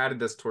added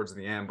this towards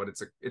the end, but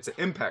it's an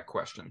impact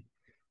question.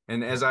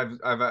 And as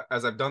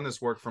I've done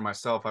this work for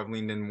myself, I've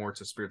leaned in more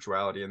to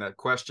spirituality. And that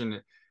question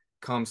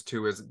comes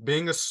to is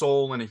being a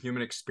soul in a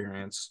human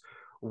experience,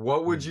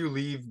 what would you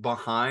leave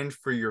behind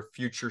for your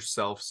future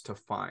selves to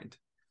find?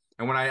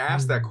 And when I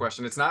ask that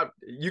question, it's not,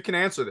 you can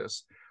answer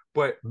this,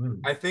 but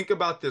I think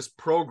about this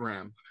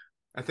program.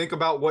 I think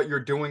about what you're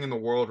doing in the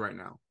world right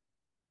now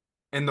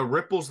and the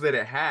ripples that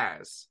it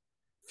has.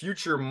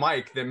 Future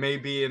Mike that may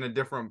be in a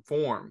different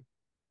form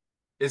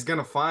is going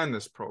to find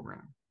this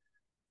program.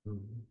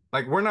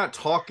 Like, we're not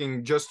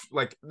talking just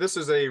like this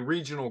is a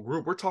regional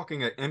group. We're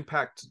talking an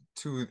impact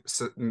to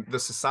the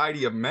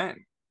society of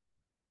men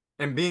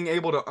and being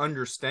able to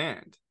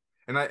understand.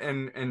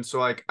 And so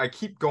like I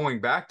keep going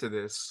back to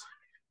this,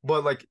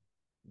 but like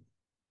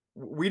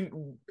we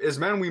as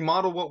men, we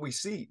model what we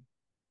see.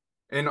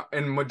 And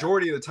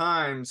majority of the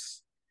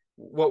times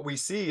what we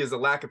see is a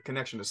lack of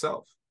connection to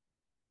self.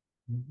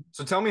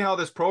 So tell me how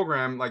this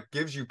program like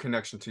gives you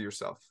connection to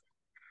yourself.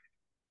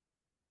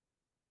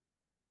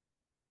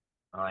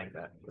 I like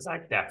that because I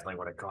definitely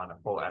would have gone a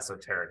full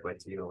esoteric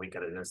with you. We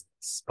could have just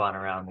spun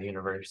around the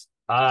universe.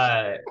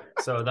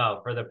 So no,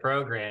 for the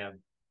program,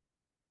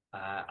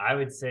 I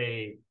would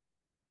say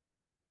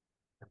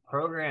the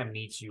program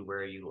meets you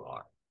where you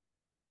are.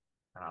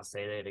 And I'll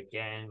say that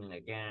again and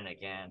again and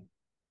again.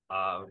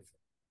 Of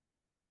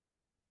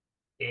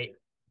it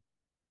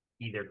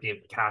either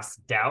casts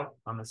doubt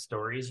on the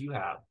stories you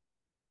have,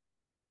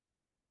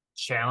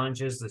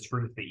 challenges the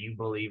truth that you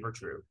believe are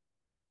true,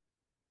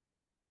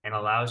 and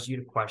allows you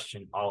to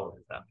question all of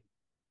them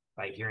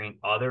by hearing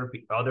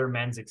other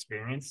men's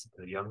experience,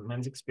 the young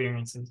men's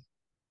experiences,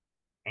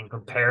 and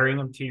comparing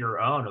them to your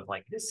own of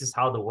like, this is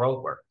how the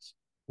world works.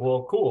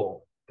 Well,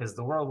 cool, because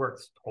the world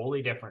works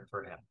totally different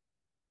for him.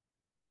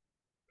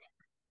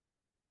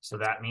 So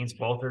that means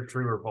both are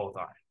true or both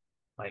aren't.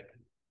 Like,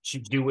 you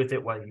do with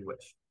it what you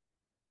wish.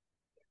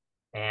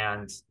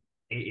 And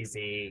it is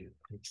a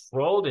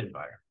controlled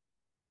environment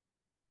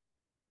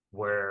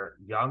where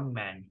young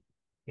men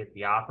get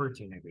the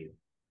opportunity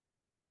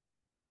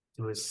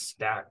to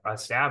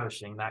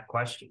establishing that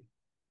question.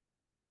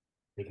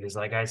 Because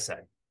like I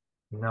said,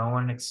 no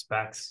one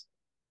expects,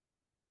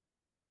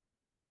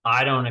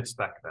 I don't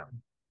expect them,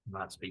 I'm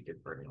not speaking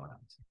for anyone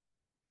else.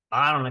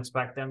 I don't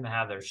expect them to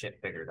have their shit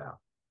figured out.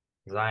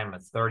 Because I am a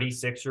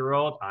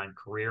 36-year-old on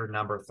career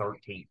number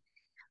 13.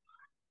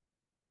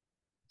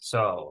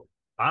 So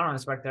I don't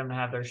expect them to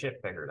have their shit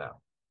figured out.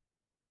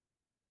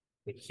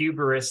 The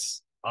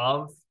hubris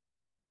of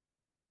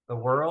the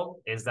world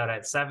is that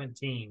at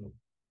 17,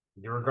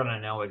 you're going to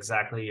know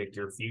exactly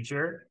your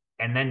future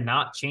and then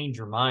not change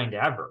your mind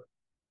ever,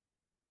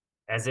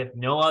 as if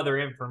no other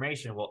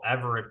information will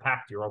ever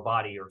impact your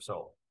body or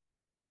soul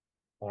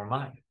or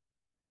mind.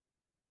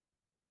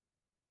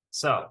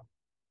 So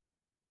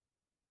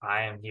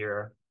I am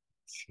here,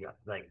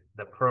 like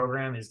the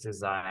program is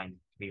designed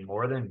to be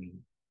more than me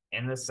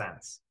in the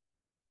sense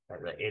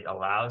that it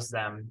allows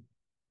them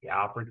the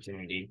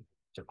opportunity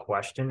to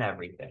question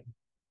everything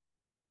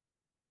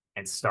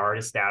and start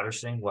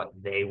establishing what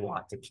they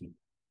want to keep.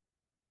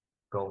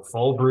 Go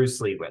full Bruce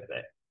Lee with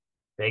it.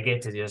 They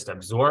get to just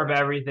absorb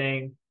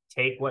everything,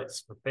 take what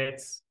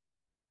fits,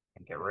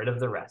 and get rid of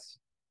the rest,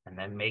 and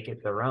then make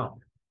it their own,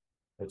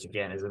 which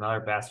again is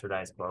another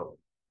bastardized quote.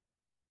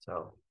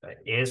 So it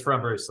is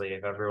from Bruce Lee.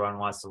 If everyone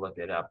wants to look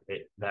it up,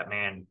 that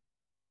man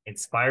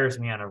inspires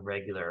me on a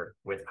regular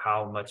with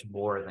how much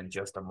more than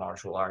just a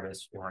martial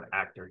artist or an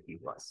actor he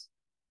was,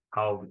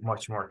 how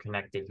much more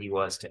connected he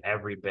was to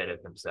every bit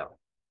of himself.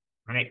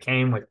 And it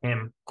came with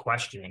him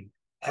questioning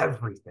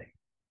everything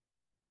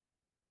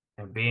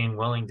and being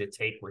willing to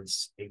take and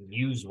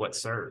use what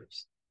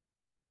serves.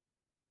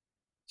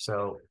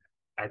 So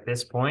at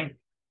this point,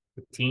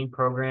 the teen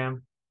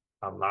program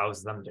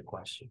allows them to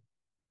question,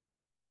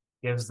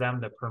 gives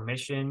them the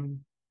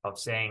permission of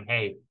saying,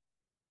 hey,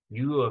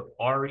 you have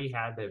already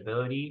had the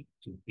ability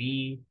to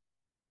be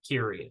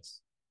curious.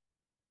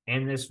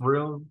 In this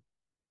room,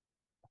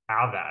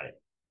 have at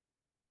it.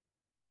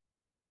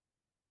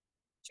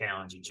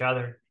 Challenge each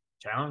other,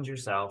 challenge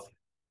yourself,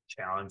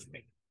 challenge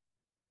me,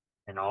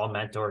 and all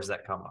mentors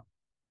that come up.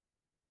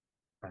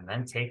 And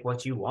then take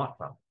what you want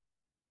from it.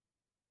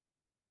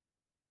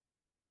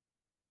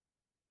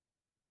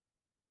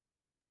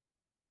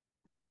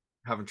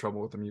 Having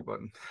trouble with the mute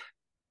button.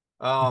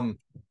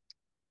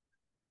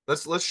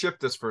 Let's shift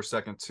this for a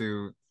second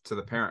to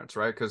the parents,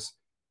 right? Because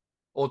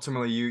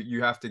ultimately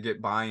you have to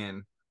get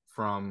buy-in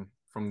from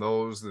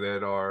those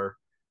that are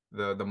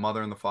the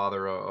mother and the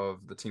father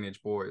of the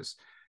teenage boys.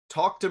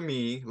 Talk to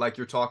me like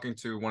you're talking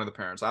to one of the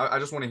parents. I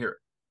just want to hear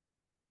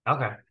it.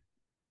 Okay.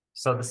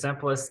 So the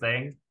simplest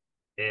thing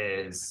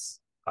is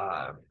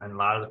and a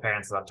lot of the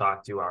parents that I've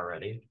talked to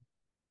already,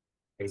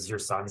 is your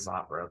son's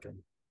not broken.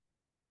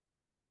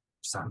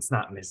 Your son's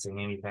not missing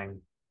anything.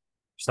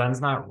 Your son's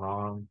not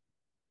wrong.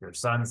 Your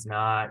son's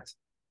not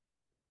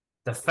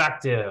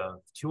defective,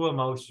 too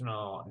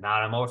emotional,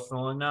 not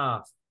emotional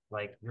enough.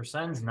 Like your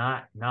son's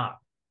not enough,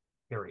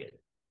 period.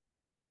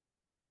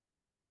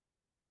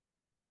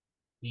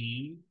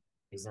 He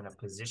is in a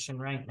position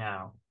right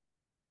now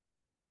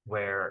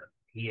where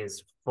he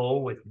is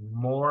full with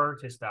more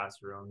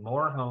testosterone,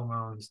 more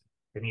hormones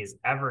than he has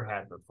ever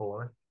had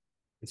before.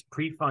 His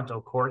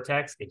prefrontal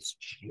cortex is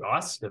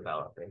just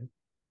developing,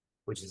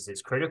 which is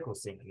his critical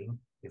thinking,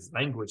 his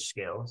language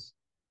skills.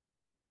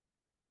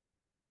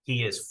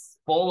 He is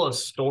full of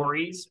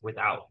stories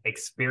without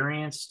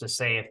experience to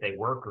say if they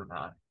work or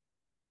not.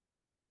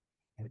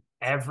 And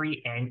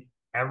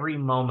every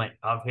moment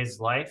of his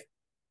life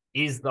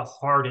is the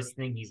hardest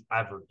thing he's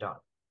ever done.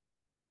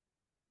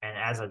 And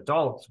as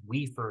adults,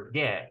 we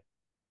forget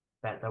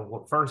that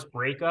the first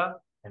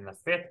breakup and the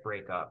fifth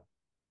breakup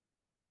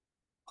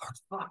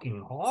are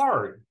fucking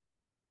hard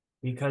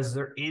because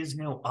there is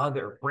no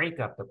other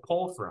breakup to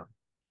pull from.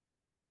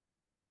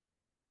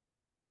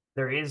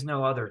 There is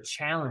no other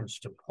challenge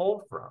to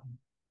pull from.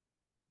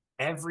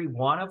 Every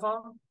one of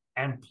them,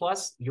 and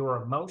plus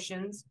your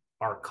emotions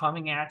are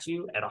coming at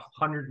you at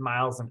 100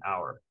 miles an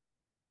hour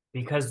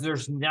because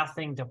there's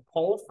nothing to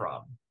pull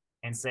from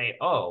and say,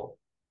 oh,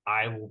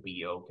 I will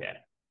be okay.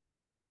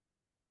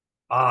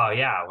 Oh,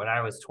 yeah, when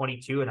I was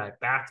 22 and I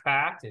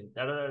backpacked and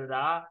da da da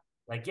da,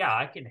 like, yeah,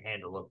 I can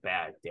handle a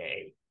bad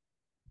day.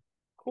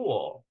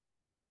 Cool.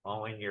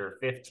 Well, when you're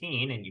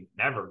 15 and you've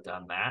never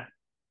done that,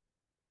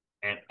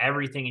 and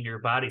everything in your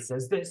body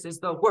says, this is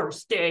the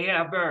worst day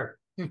ever,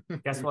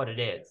 guess what it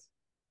is?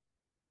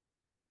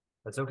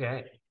 That's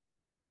okay.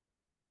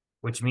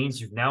 Which means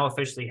you've now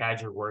officially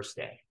had your worst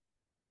day.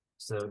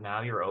 So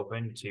now you're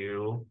open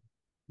to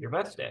your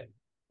best day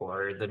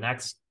or the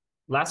next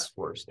less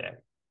worst day.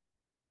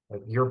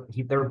 Like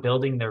they're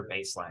building their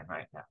baseline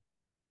right now.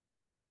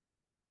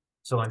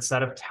 So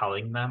instead of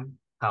telling them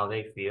how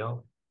they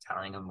feel,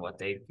 telling them what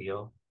they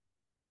feel,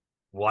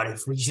 what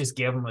if we just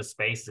give them a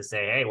space to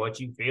say, hey, what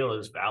you feel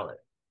is valid.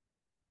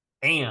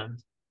 And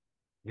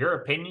your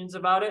opinions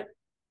about it,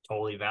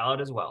 totally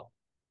valid as well.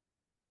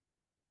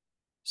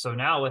 So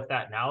now with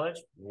that knowledge,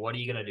 what are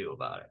you going to do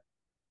about it?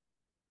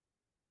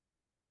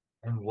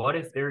 And what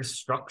if there's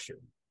structure?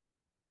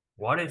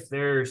 What if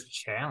there's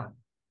challenge?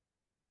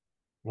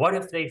 What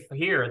if they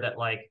hear that,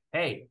 like,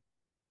 hey,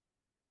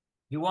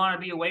 you want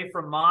to be away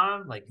from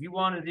mom? Like, you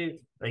want to do,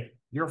 like,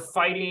 you're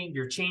fighting,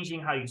 you're changing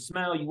how you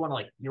smell. You want to,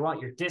 like, you want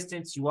your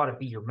distance. You want to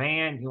be your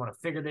man. You want to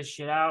figure this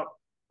shit out.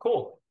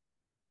 Cool.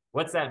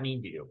 What's that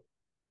mean to you?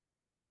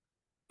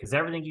 Because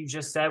everything you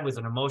just said was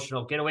an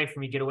emotional, get away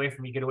from me, get away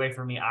from me, get away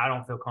from me. I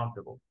don't feel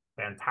comfortable.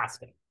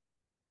 Fantastic.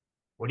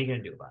 What are you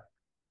going to do about it?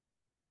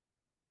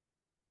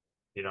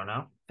 You don't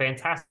know?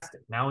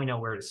 Fantastic. Now we know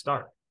where to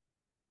start.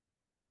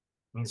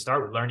 We can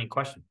start with learning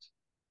questions.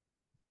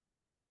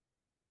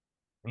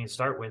 We can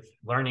start with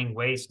learning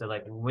ways to,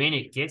 like, when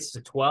it gets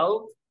to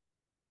 12,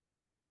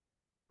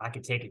 I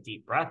could take a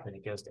deep breath and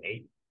it goes to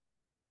 8.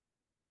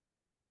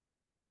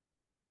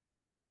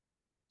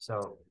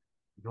 So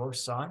your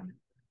son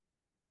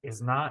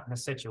is not in a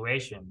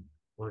situation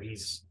where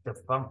he's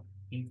defunct,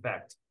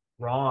 defect,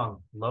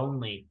 wrong,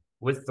 lonely,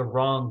 with the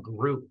wrong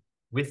group,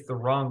 with the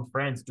wrong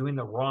friends, doing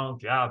the wrong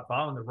job,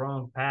 following the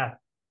wrong path,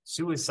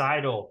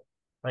 suicidal,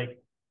 like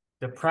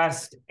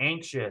depressed,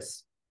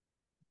 anxious.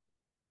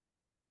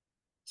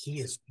 He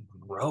is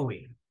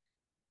growing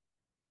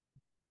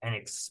and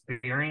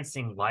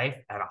experiencing life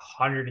at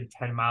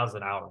 110 miles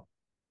an hour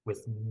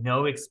with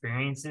no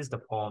experiences to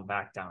pull him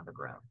back down to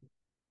ground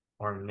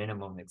or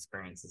minimum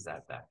experiences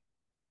at that.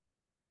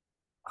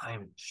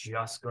 I'm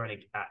just going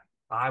to,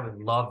 I would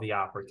love the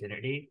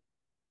opportunity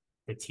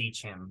to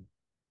teach him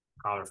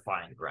how to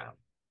find ground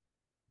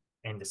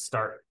and to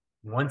start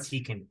once he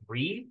can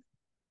breathe,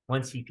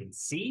 once he can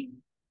see,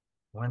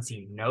 once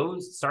he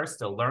knows, starts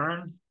to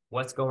learn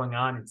what's going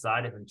on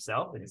inside of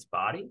himself and his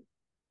body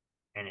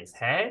and his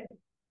head,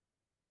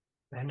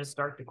 then to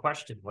start to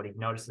question what he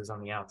notices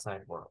on the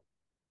outside world.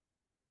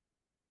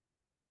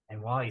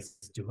 And while he's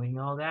doing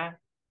all that,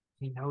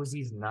 he knows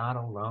he's not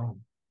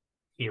alone,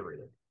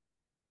 period.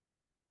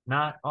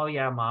 Not, oh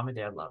yeah, mom and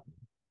dad love me.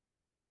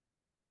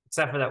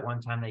 Except for that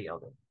one time they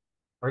yelled at me.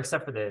 Or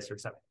except for this, or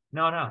except,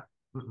 no.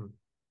 Mm-mm.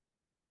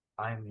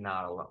 I'm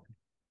not alone.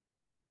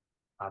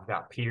 I've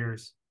got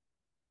peers.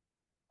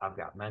 I've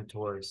got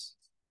mentors.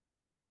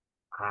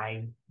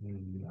 I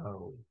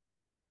know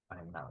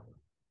I'm not alone.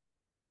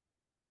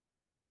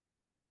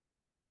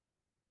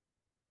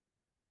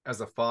 As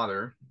a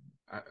father,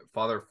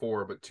 father of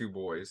 4, but 2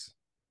 boys,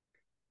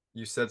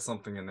 you said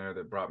something in there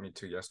that brought me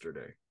to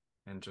yesterday,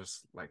 and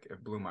just like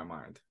it blew my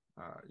mind.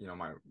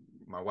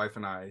 My wife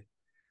and I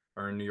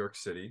are in New York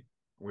City.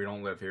 We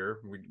don't live here.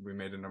 We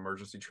made an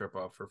emergency trip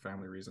up for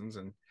family reasons,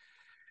 and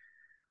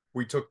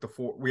we took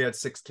we had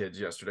 6 kids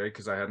yesterday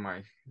because I had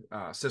my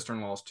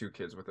sister-in-law's 2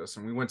 kids with us,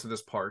 and we went to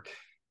this park.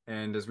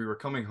 And as we were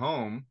coming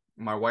home,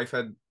 My wife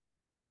had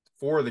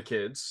four of the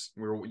kids.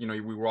 We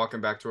were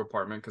walking back to her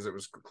apartment because it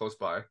was close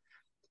by,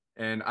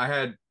 and I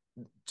had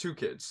two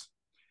kids.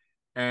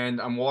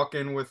 And I'm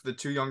walking with the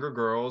two younger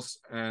girls,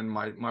 and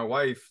my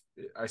wife,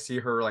 I see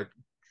her like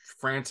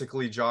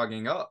frantically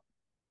jogging up,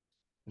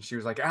 and she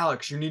was like,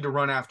 "Alex, you need to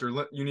run after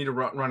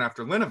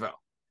Linaville."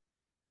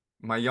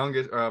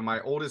 My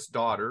oldest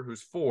daughter,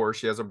 who's 4,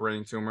 she has a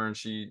brain tumor, and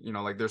she,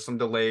 like there's some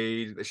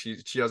delay. She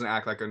doesn't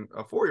act like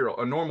a 4-year-old,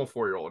 a normal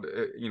 4-year-old.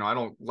 I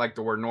don't like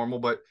the word normal,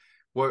 but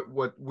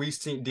what we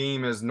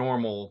deem as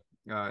normal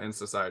in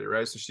society,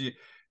 right? So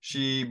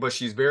but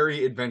she's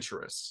very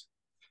adventurous,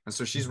 and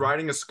so she's Mhm.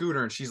 riding a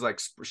scooter, and she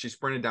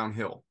sprinted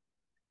downhill.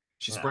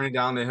 She Yeah. sprinted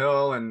down the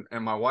hill, and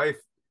my wife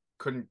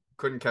couldn't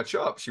catch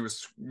up. She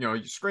was,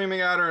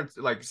 screaming at her and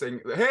like saying,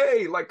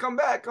 "Hey, like come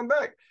back, come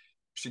back."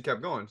 She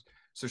kept going.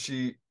 So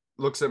she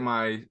looks at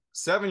my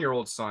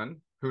 7-year-old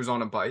son who's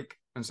on a bike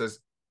and says,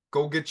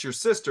 "Go get your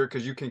sister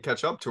because you can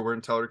catch up to her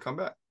and tell her to come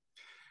back."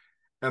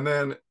 And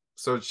then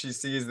so she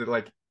sees that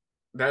like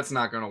that's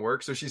not going to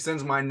work. So she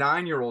sends my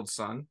 9-year-old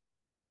son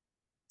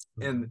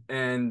Mhm.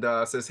 and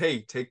says,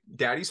 "Hey, take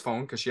daddy's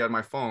phone," because she had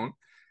my phone.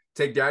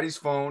 "Take daddy's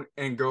phone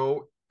and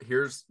go.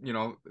 Here's,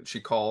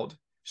 she called.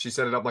 She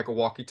set it up like a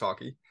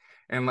walkie-talkie,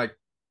 and like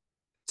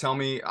tell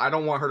me, I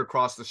don't want her to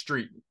cross the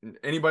street.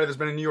 Anybody that's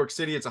been in New York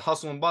City, it's a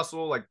hustle and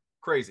bustle like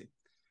crazy."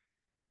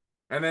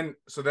 And then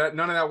so that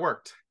none of that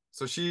worked.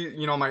 So she,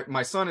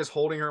 my son is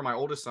holding her. My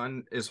oldest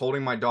son is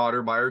holding my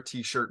daughter by her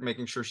t-shirt,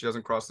 making sure she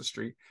doesn't cross the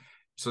street.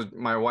 So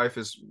my wife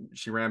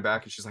she ran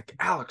back and she's like,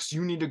 "Alex,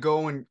 you need to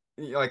go and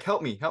like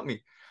help me, help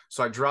me."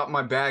 So I drop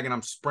my bag and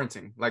I'm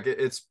sprinting. Like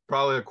it's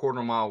probably a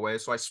quarter mile away.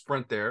 So I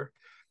sprint there,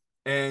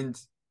 and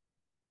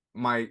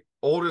my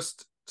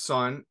oldest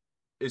son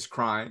is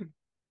crying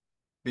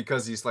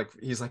because he's like,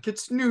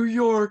 "It's New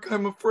York.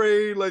 I'm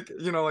afraid." Like,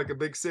 like a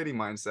big city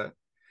mindset.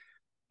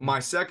 My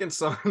second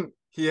son,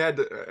 he had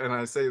to, and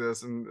I say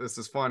this, and this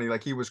is funny,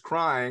 like he was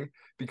crying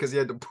because he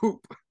had to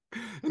poop.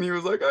 And he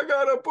was like, "I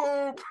gotta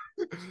poop."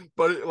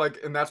 But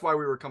and that's why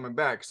we were coming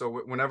back. So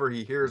whenever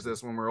he hears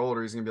this when we're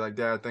older, he's gonna be like,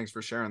 "Dad, thanks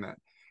for sharing that."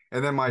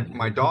 And then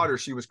my daughter,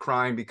 she was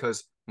crying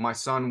because my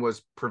son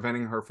was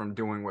preventing her from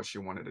doing what she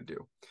wanted to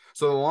do.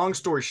 So the long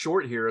story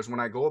short here is when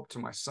I go up to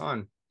my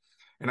son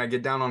and I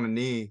get down on a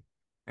knee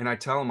and I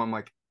tell him, I'm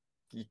like,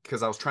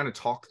 because I was trying to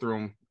talk to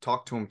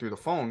him through the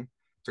phone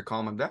to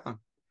calm him down.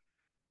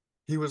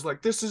 He was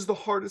like, "This is the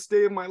hardest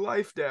day of my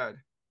life, Dad."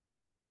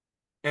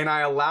 And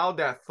I allowed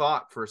that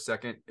thought for a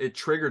second. It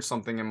triggered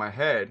something in my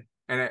head,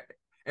 and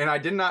I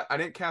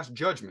didn't cast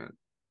judgment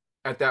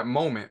at that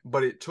moment,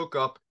 but it took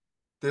up,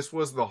 "This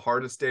was the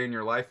hardest day in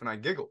your life," and I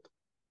giggled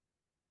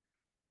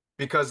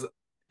because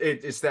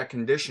it's that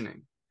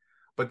conditioning.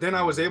 But then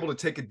I was Mhm. able to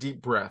take a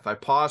deep breath. I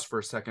paused for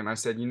a second. I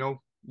said,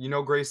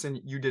 Grayson,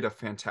 you did a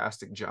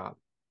fantastic job.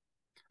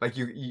 Like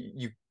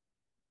you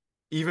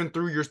even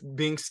through your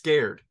being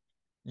scared,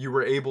 you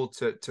were able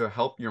to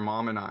help your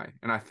mom and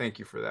I thank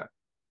you for that.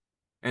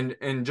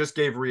 And just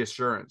gave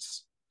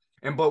reassurance.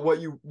 And but what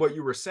you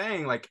were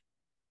saying, like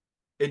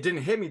it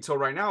didn't hit me till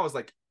right now. Is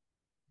like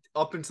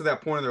up until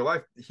that point in their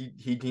life,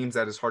 he deems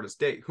that his hardest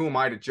day. Who am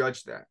I to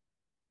judge that?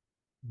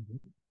 Mhm.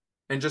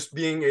 And just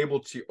being able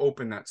to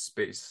open that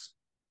space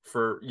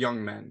for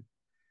young men,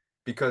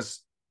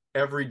 because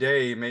every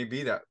day may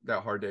be that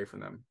hard day for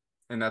them,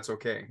 and that's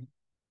okay.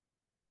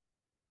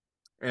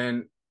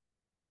 And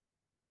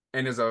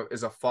as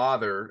a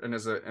father,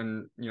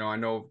 and I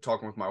know,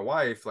 talking with my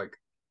wife, like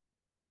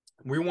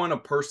we want a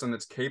person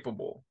that's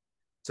capable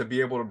to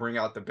be able to bring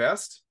out the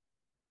best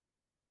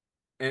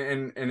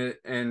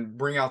and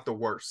bring out the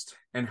worst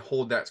and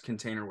hold that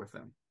container with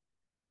them.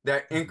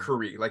 That Mhm.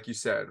 inquiry, like you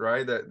said,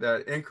 right?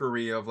 That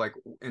inquiry of like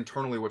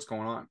internally what's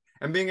going on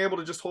and being able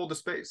to just hold the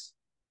space.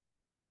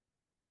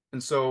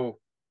 And so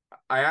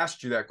I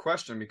asked you that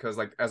question because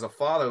like as a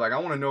father, like I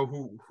want to know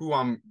who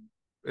I'm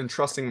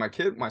entrusting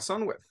my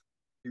son with.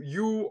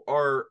 You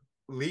are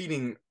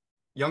leading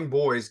young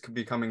boys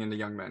becoming into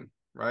young men,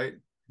 right?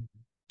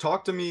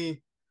 Talk to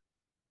me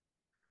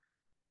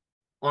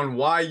on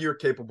why you're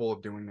capable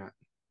of doing that.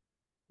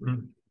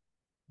 Mhm.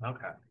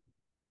 Okay.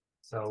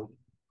 So,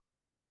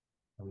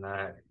 and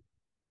that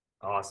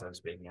also,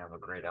 speaking of a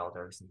great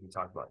elder, since we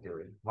talked about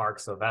doing, Mark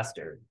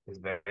Sylvester is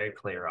very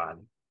clear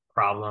on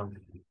problem,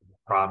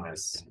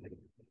 promise,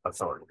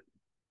 authority.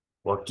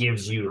 What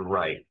gives you the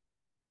right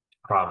to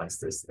promise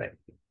this thing?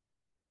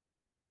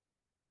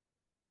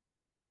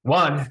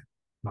 One, I'm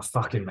a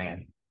fucking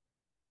man,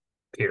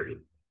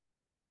 period.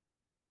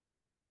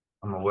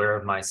 I'm aware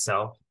of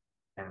myself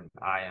and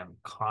I am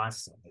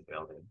constantly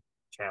building,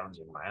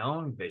 challenging my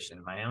own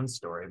vision, my own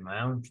story,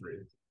 my own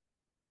truth,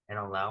 and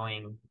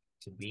allowing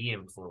to be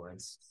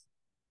influenced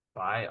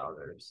by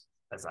others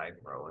as I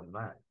grow and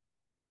learn.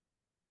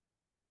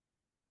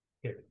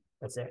 Here,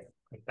 that's it.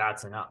 Like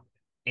that's enough.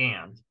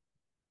 And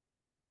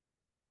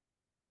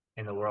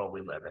in the world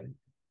we live in,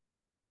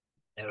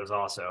 it was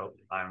also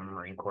I'm a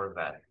Marine Corps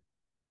vet.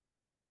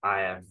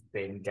 I have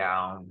been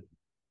down.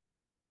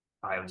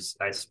 I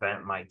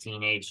spent my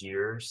teenage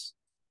years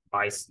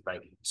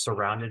like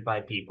surrounded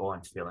by people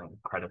and feeling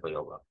incredibly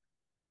alone,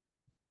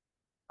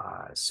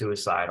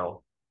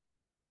 suicidal,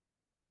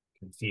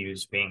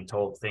 confused, being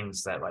told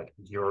things that like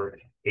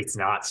it's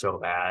not so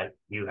bad.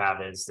 You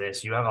have is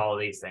this, you have all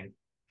these things.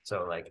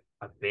 So like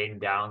I've been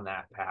down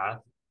that path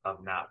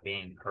of not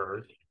being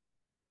heard,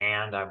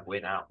 and I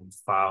went out and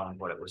found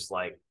what it was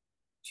like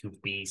to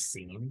be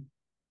seen,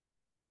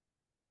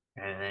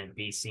 and then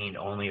be seen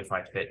only if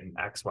I fit in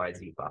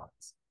XYZ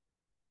box.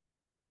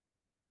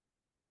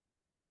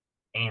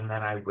 And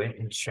then I went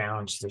and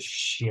challenged the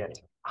shit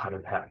out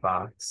of that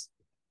box.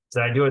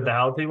 Did I do it the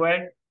healthy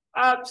way?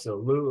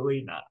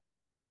 Absolutely not.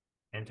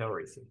 Until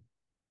recently.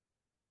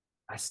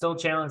 I still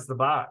challenge the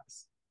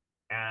box.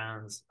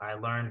 And I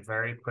learned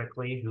very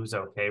quickly who's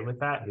okay with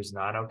that, who's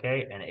not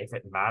okay, and if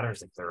it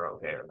matters if they're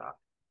okay or not.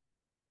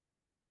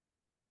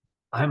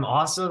 I'm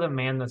also the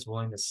man that's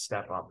willing to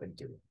step up and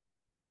do it.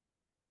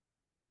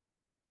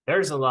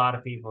 There's a lot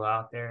of people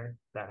out there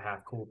that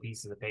have cool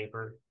pieces of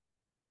paper.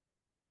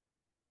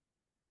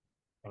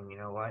 And you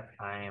know what?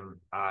 I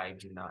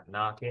do not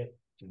knock it,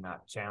 do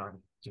not challenge,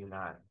 do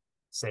not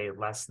say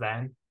less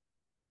than.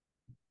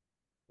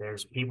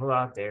 There's people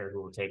out there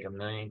who will take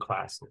 1,000,000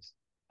 classes,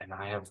 and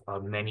I have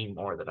many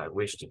more that I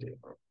wish to do.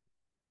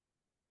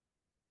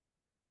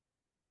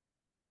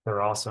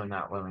 They're also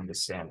not willing to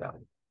stand up.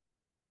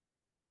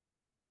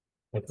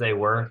 If they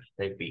were,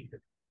 they'd be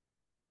here.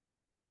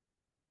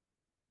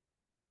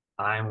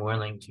 I'm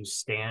willing to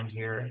stand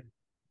here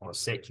or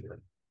sit here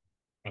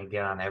and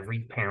get on every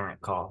parent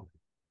call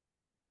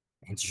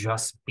and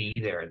just be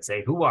there and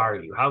say, who are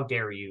you? How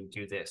dare you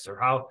do this? Or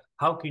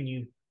how can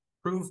you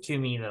prove to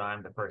me that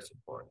I'm the person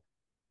for it?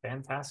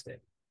 Fantastic.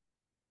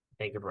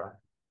 Take a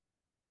breath.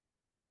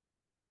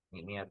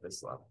 Meet me at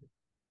this level.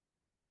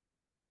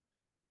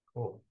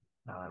 Cool.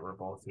 Now that we're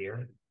both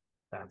here,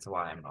 that's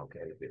why I'm okay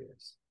to do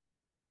this.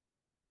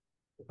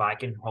 If I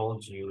can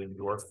hold you in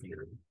your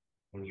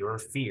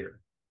fear,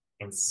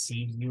 and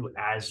see you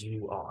as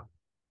you are,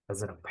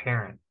 as a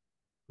parent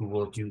who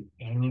will do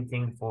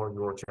anything for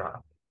your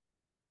child,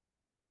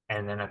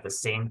 and then at the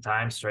same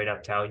time straight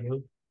up tell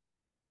you,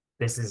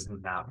 this is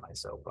not my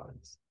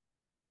soapbox.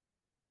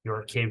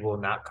 Your kid will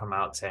not come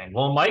out saying,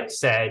 well, Mike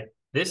said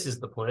this is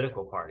the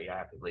political party I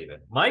have to believe in.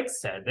 Mike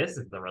said this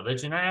is the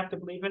religion I have to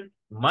believe in.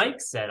 Mike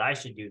said I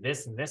should do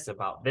this and this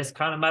about this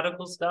kind of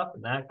medical stuff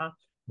and that kind.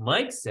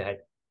 Mike said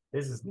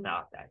this is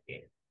not that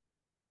game.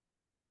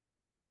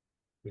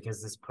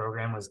 Because this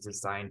program was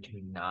designed to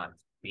not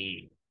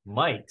be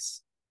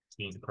Mike's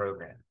team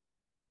program.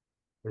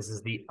 This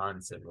is the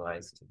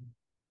uncivilized team,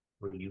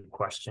 where you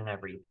question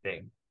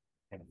everything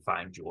and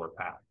find your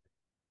path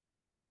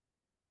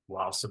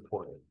while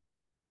supported.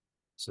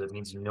 So that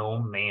means no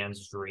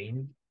man's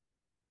dream,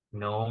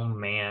 no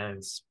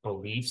man's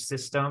belief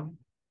system,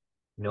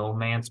 no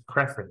man's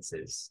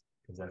preferences,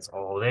 because that's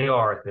all they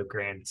are at the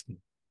grand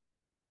scheme,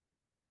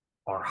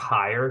 are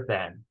higher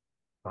than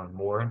or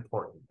more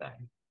important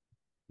than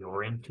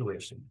your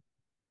intuition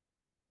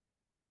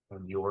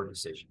and your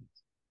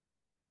decisions.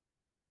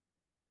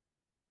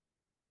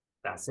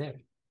 That's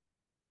it.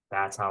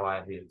 That's how I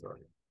have the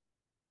authority.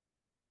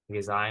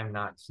 Because I am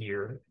not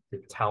here to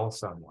tell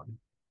someone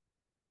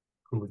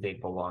who they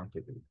belong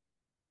to be.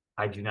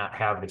 I do not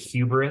have the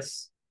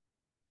hubris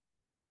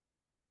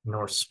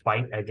nor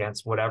spite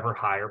against whatever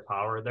higher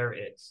power there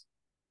is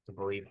to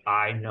believe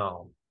I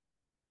know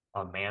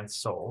a man's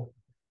soul,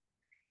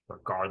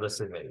 regardless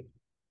of age,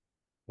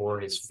 or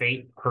his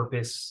fate,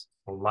 purpose,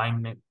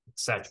 alignment,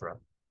 etc.,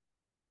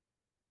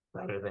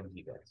 better than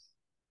he does.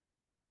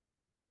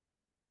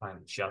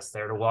 I'm just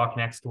there to walk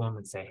next to him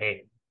and say,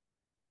 hey,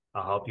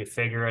 I'll help you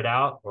figure it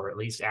out, or at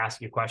least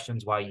ask you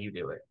questions while you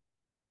do it.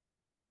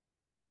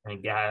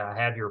 And I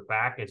have your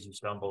back as you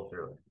stumble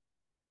through it.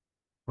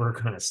 We're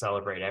going to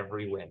celebrate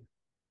every win.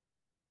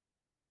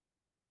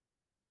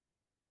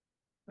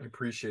 I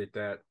appreciate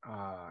that.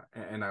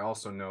 And I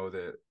also know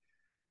that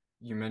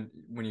you meant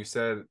when you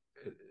said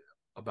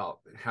about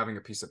having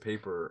a piece of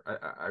paper,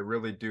 I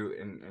really do.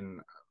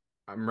 And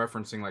I'm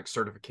referencing like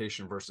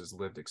certification versus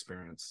lived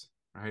experience,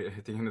 right?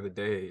 At the end of the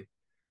day,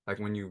 like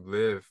when you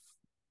live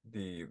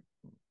the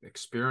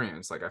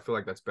experience, like I feel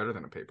like that's better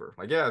than a paper.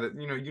 Like, yeah,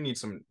 you know, you need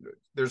some,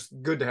 there's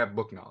good to have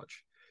book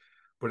knowledge,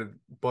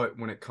 but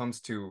when it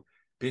comes to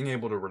being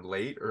able to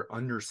relate or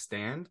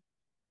understand,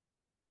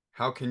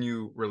 how can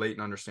you relate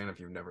and understand if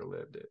you've never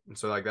lived it? And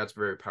so like that's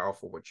very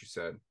powerful what you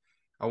said.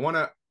 I want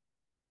to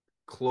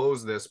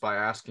close this by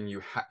asking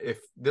you if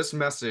this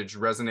message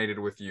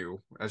resonated with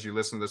you as you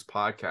listen to this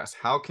podcast.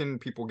 How can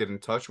people get in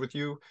touch with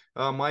you,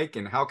 Mike,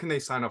 and how can they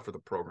sign up for the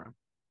program?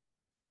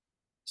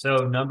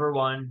 So number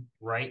one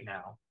right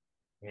now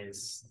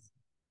is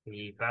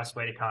the best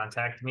way to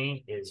contact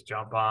me is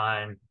jump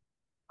on,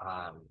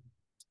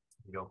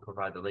 you'll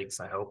provide the links,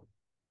 I hope,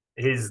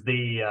 is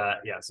the,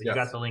 so you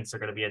got the links are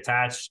going to be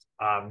attached.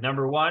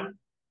 Number one,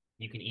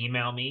 you can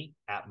email me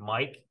at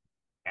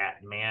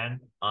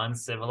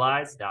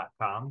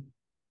mike@manuncivilized.com.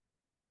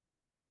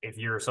 If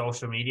you're a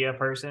social media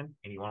person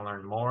and you want to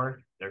learn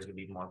more, there's going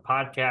to be more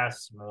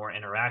podcasts, more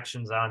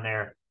interactions on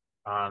there.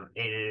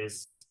 It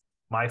is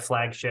my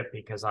flagship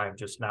because I'm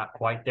just not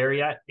quite there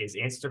yet. Is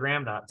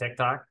Instagram, not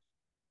TikTok.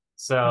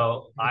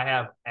 So I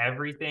have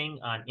everything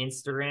on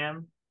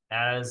Instagram.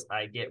 As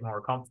I get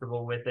more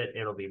comfortable with it,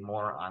 it'll be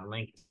more on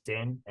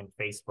LinkedIn and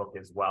Facebook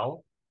as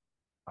well.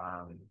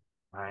 Um,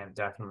 I am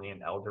definitely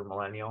an elder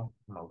millennial.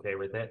 I'm okay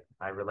with it.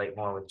 I relate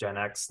more with Gen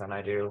X than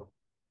I do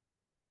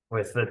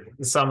with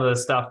some of the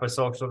stuff with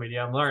social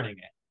media. I'm learning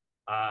it.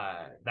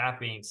 That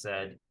being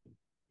said,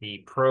 the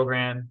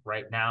program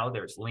right now,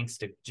 there's links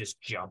to just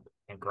jump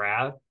and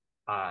grab.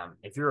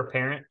 If you're a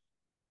parent,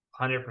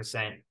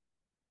 100%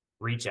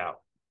 reach out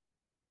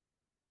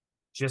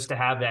just to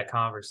have that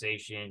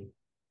conversation.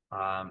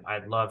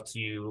 I'd love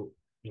to,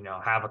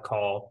 have a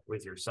call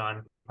with your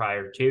son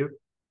prior to,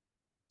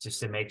 just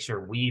to make sure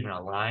we even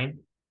align.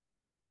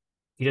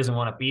 He doesn't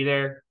want to be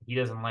there. He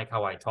doesn't like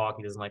how I talk.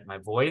 He doesn't like my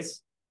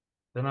voice.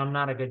 Then I'm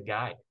not a good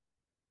guy,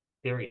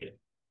 period.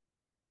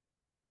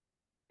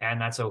 And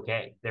that's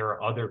okay. There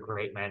are other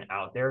great men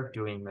out there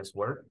doing this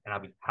work, and I'll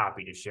be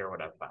happy to share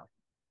what I've found.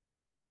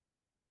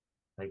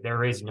 Like,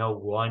 there is no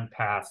one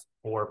path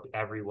for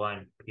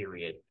everyone,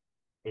 period.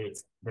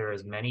 There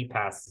is many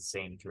paths to the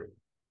same truth.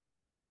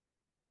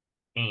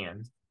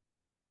 And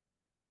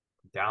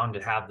down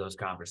to have those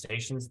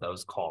conversations,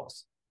 those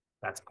calls.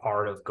 That's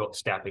part of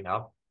stepping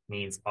up,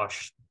 means a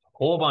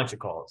whole bunch of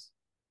calls.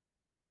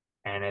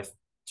 And if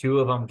 2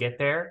 of them get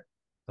there,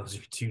 those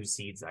are 2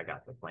 seeds I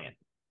got to plant.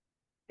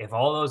 If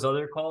all those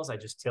other calls, I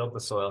just tilled the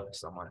soil for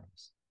someone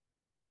else.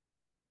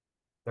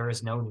 There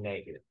is no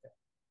negative there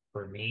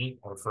for me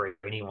or for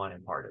anyone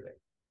in part of it.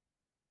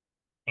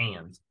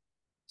 And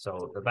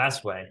so the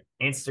best way,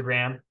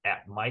 Instagram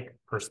at Mike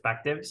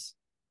Perspectives.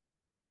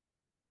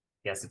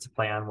 Yes, it's a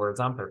play on words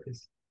on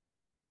purpose.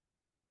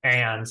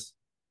 And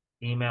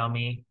email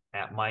me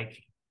at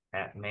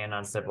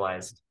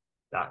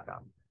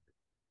mike@manuncivilized.com.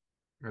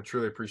 I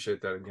truly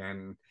appreciate that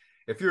again.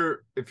 If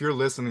you're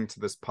listening to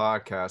this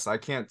podcast, I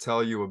can't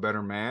tell you a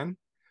better man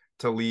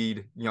to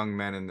lead young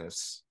men in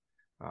this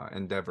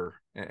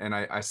endeavor. And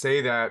I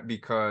say that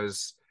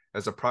because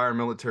as a prior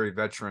military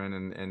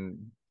veteran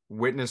and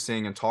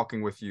witnessing and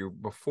talking with you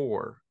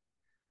before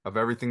of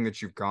everything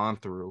that you've gone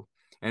through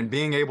and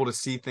being able to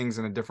see things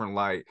in a different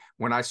light.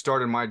 When I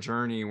started my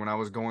journey, when I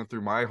was going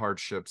through my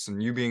hardships,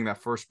 and you being that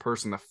first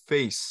person to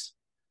face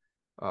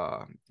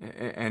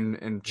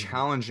and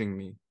challenging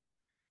me.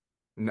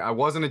 And I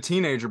wasn't a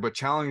teenager, but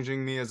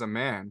challenging me as a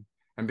man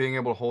and being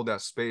able to hold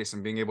that space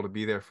and being able to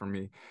be there for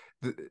me.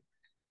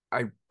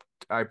 I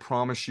I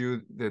promise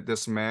you that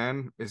this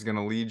man is going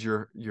to lead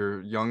your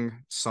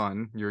young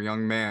son, your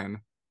young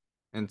man,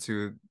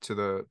 into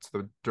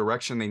the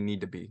direction they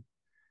need to be,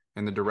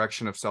 in the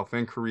direction of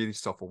self-inquiry,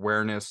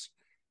 self-awareness,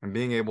 and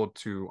being able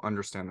to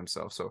understand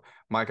themselves. So,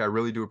 Mike, I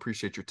really do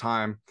appreciate your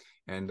time,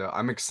 and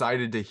I'm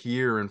excited to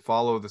hear and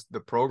follow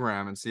the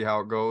program and see how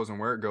it goes and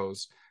where it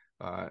goes,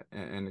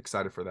 and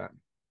excited for that.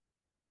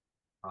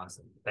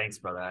 Awesome. Thanks,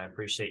 brother. I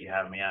appreciate you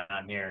having me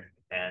on here.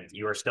 And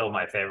you are still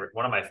one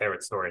of my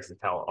favorite stories to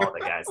tell all the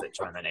guys that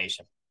join the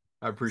nation.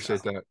 I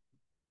appreciate that.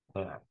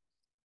 Yeah.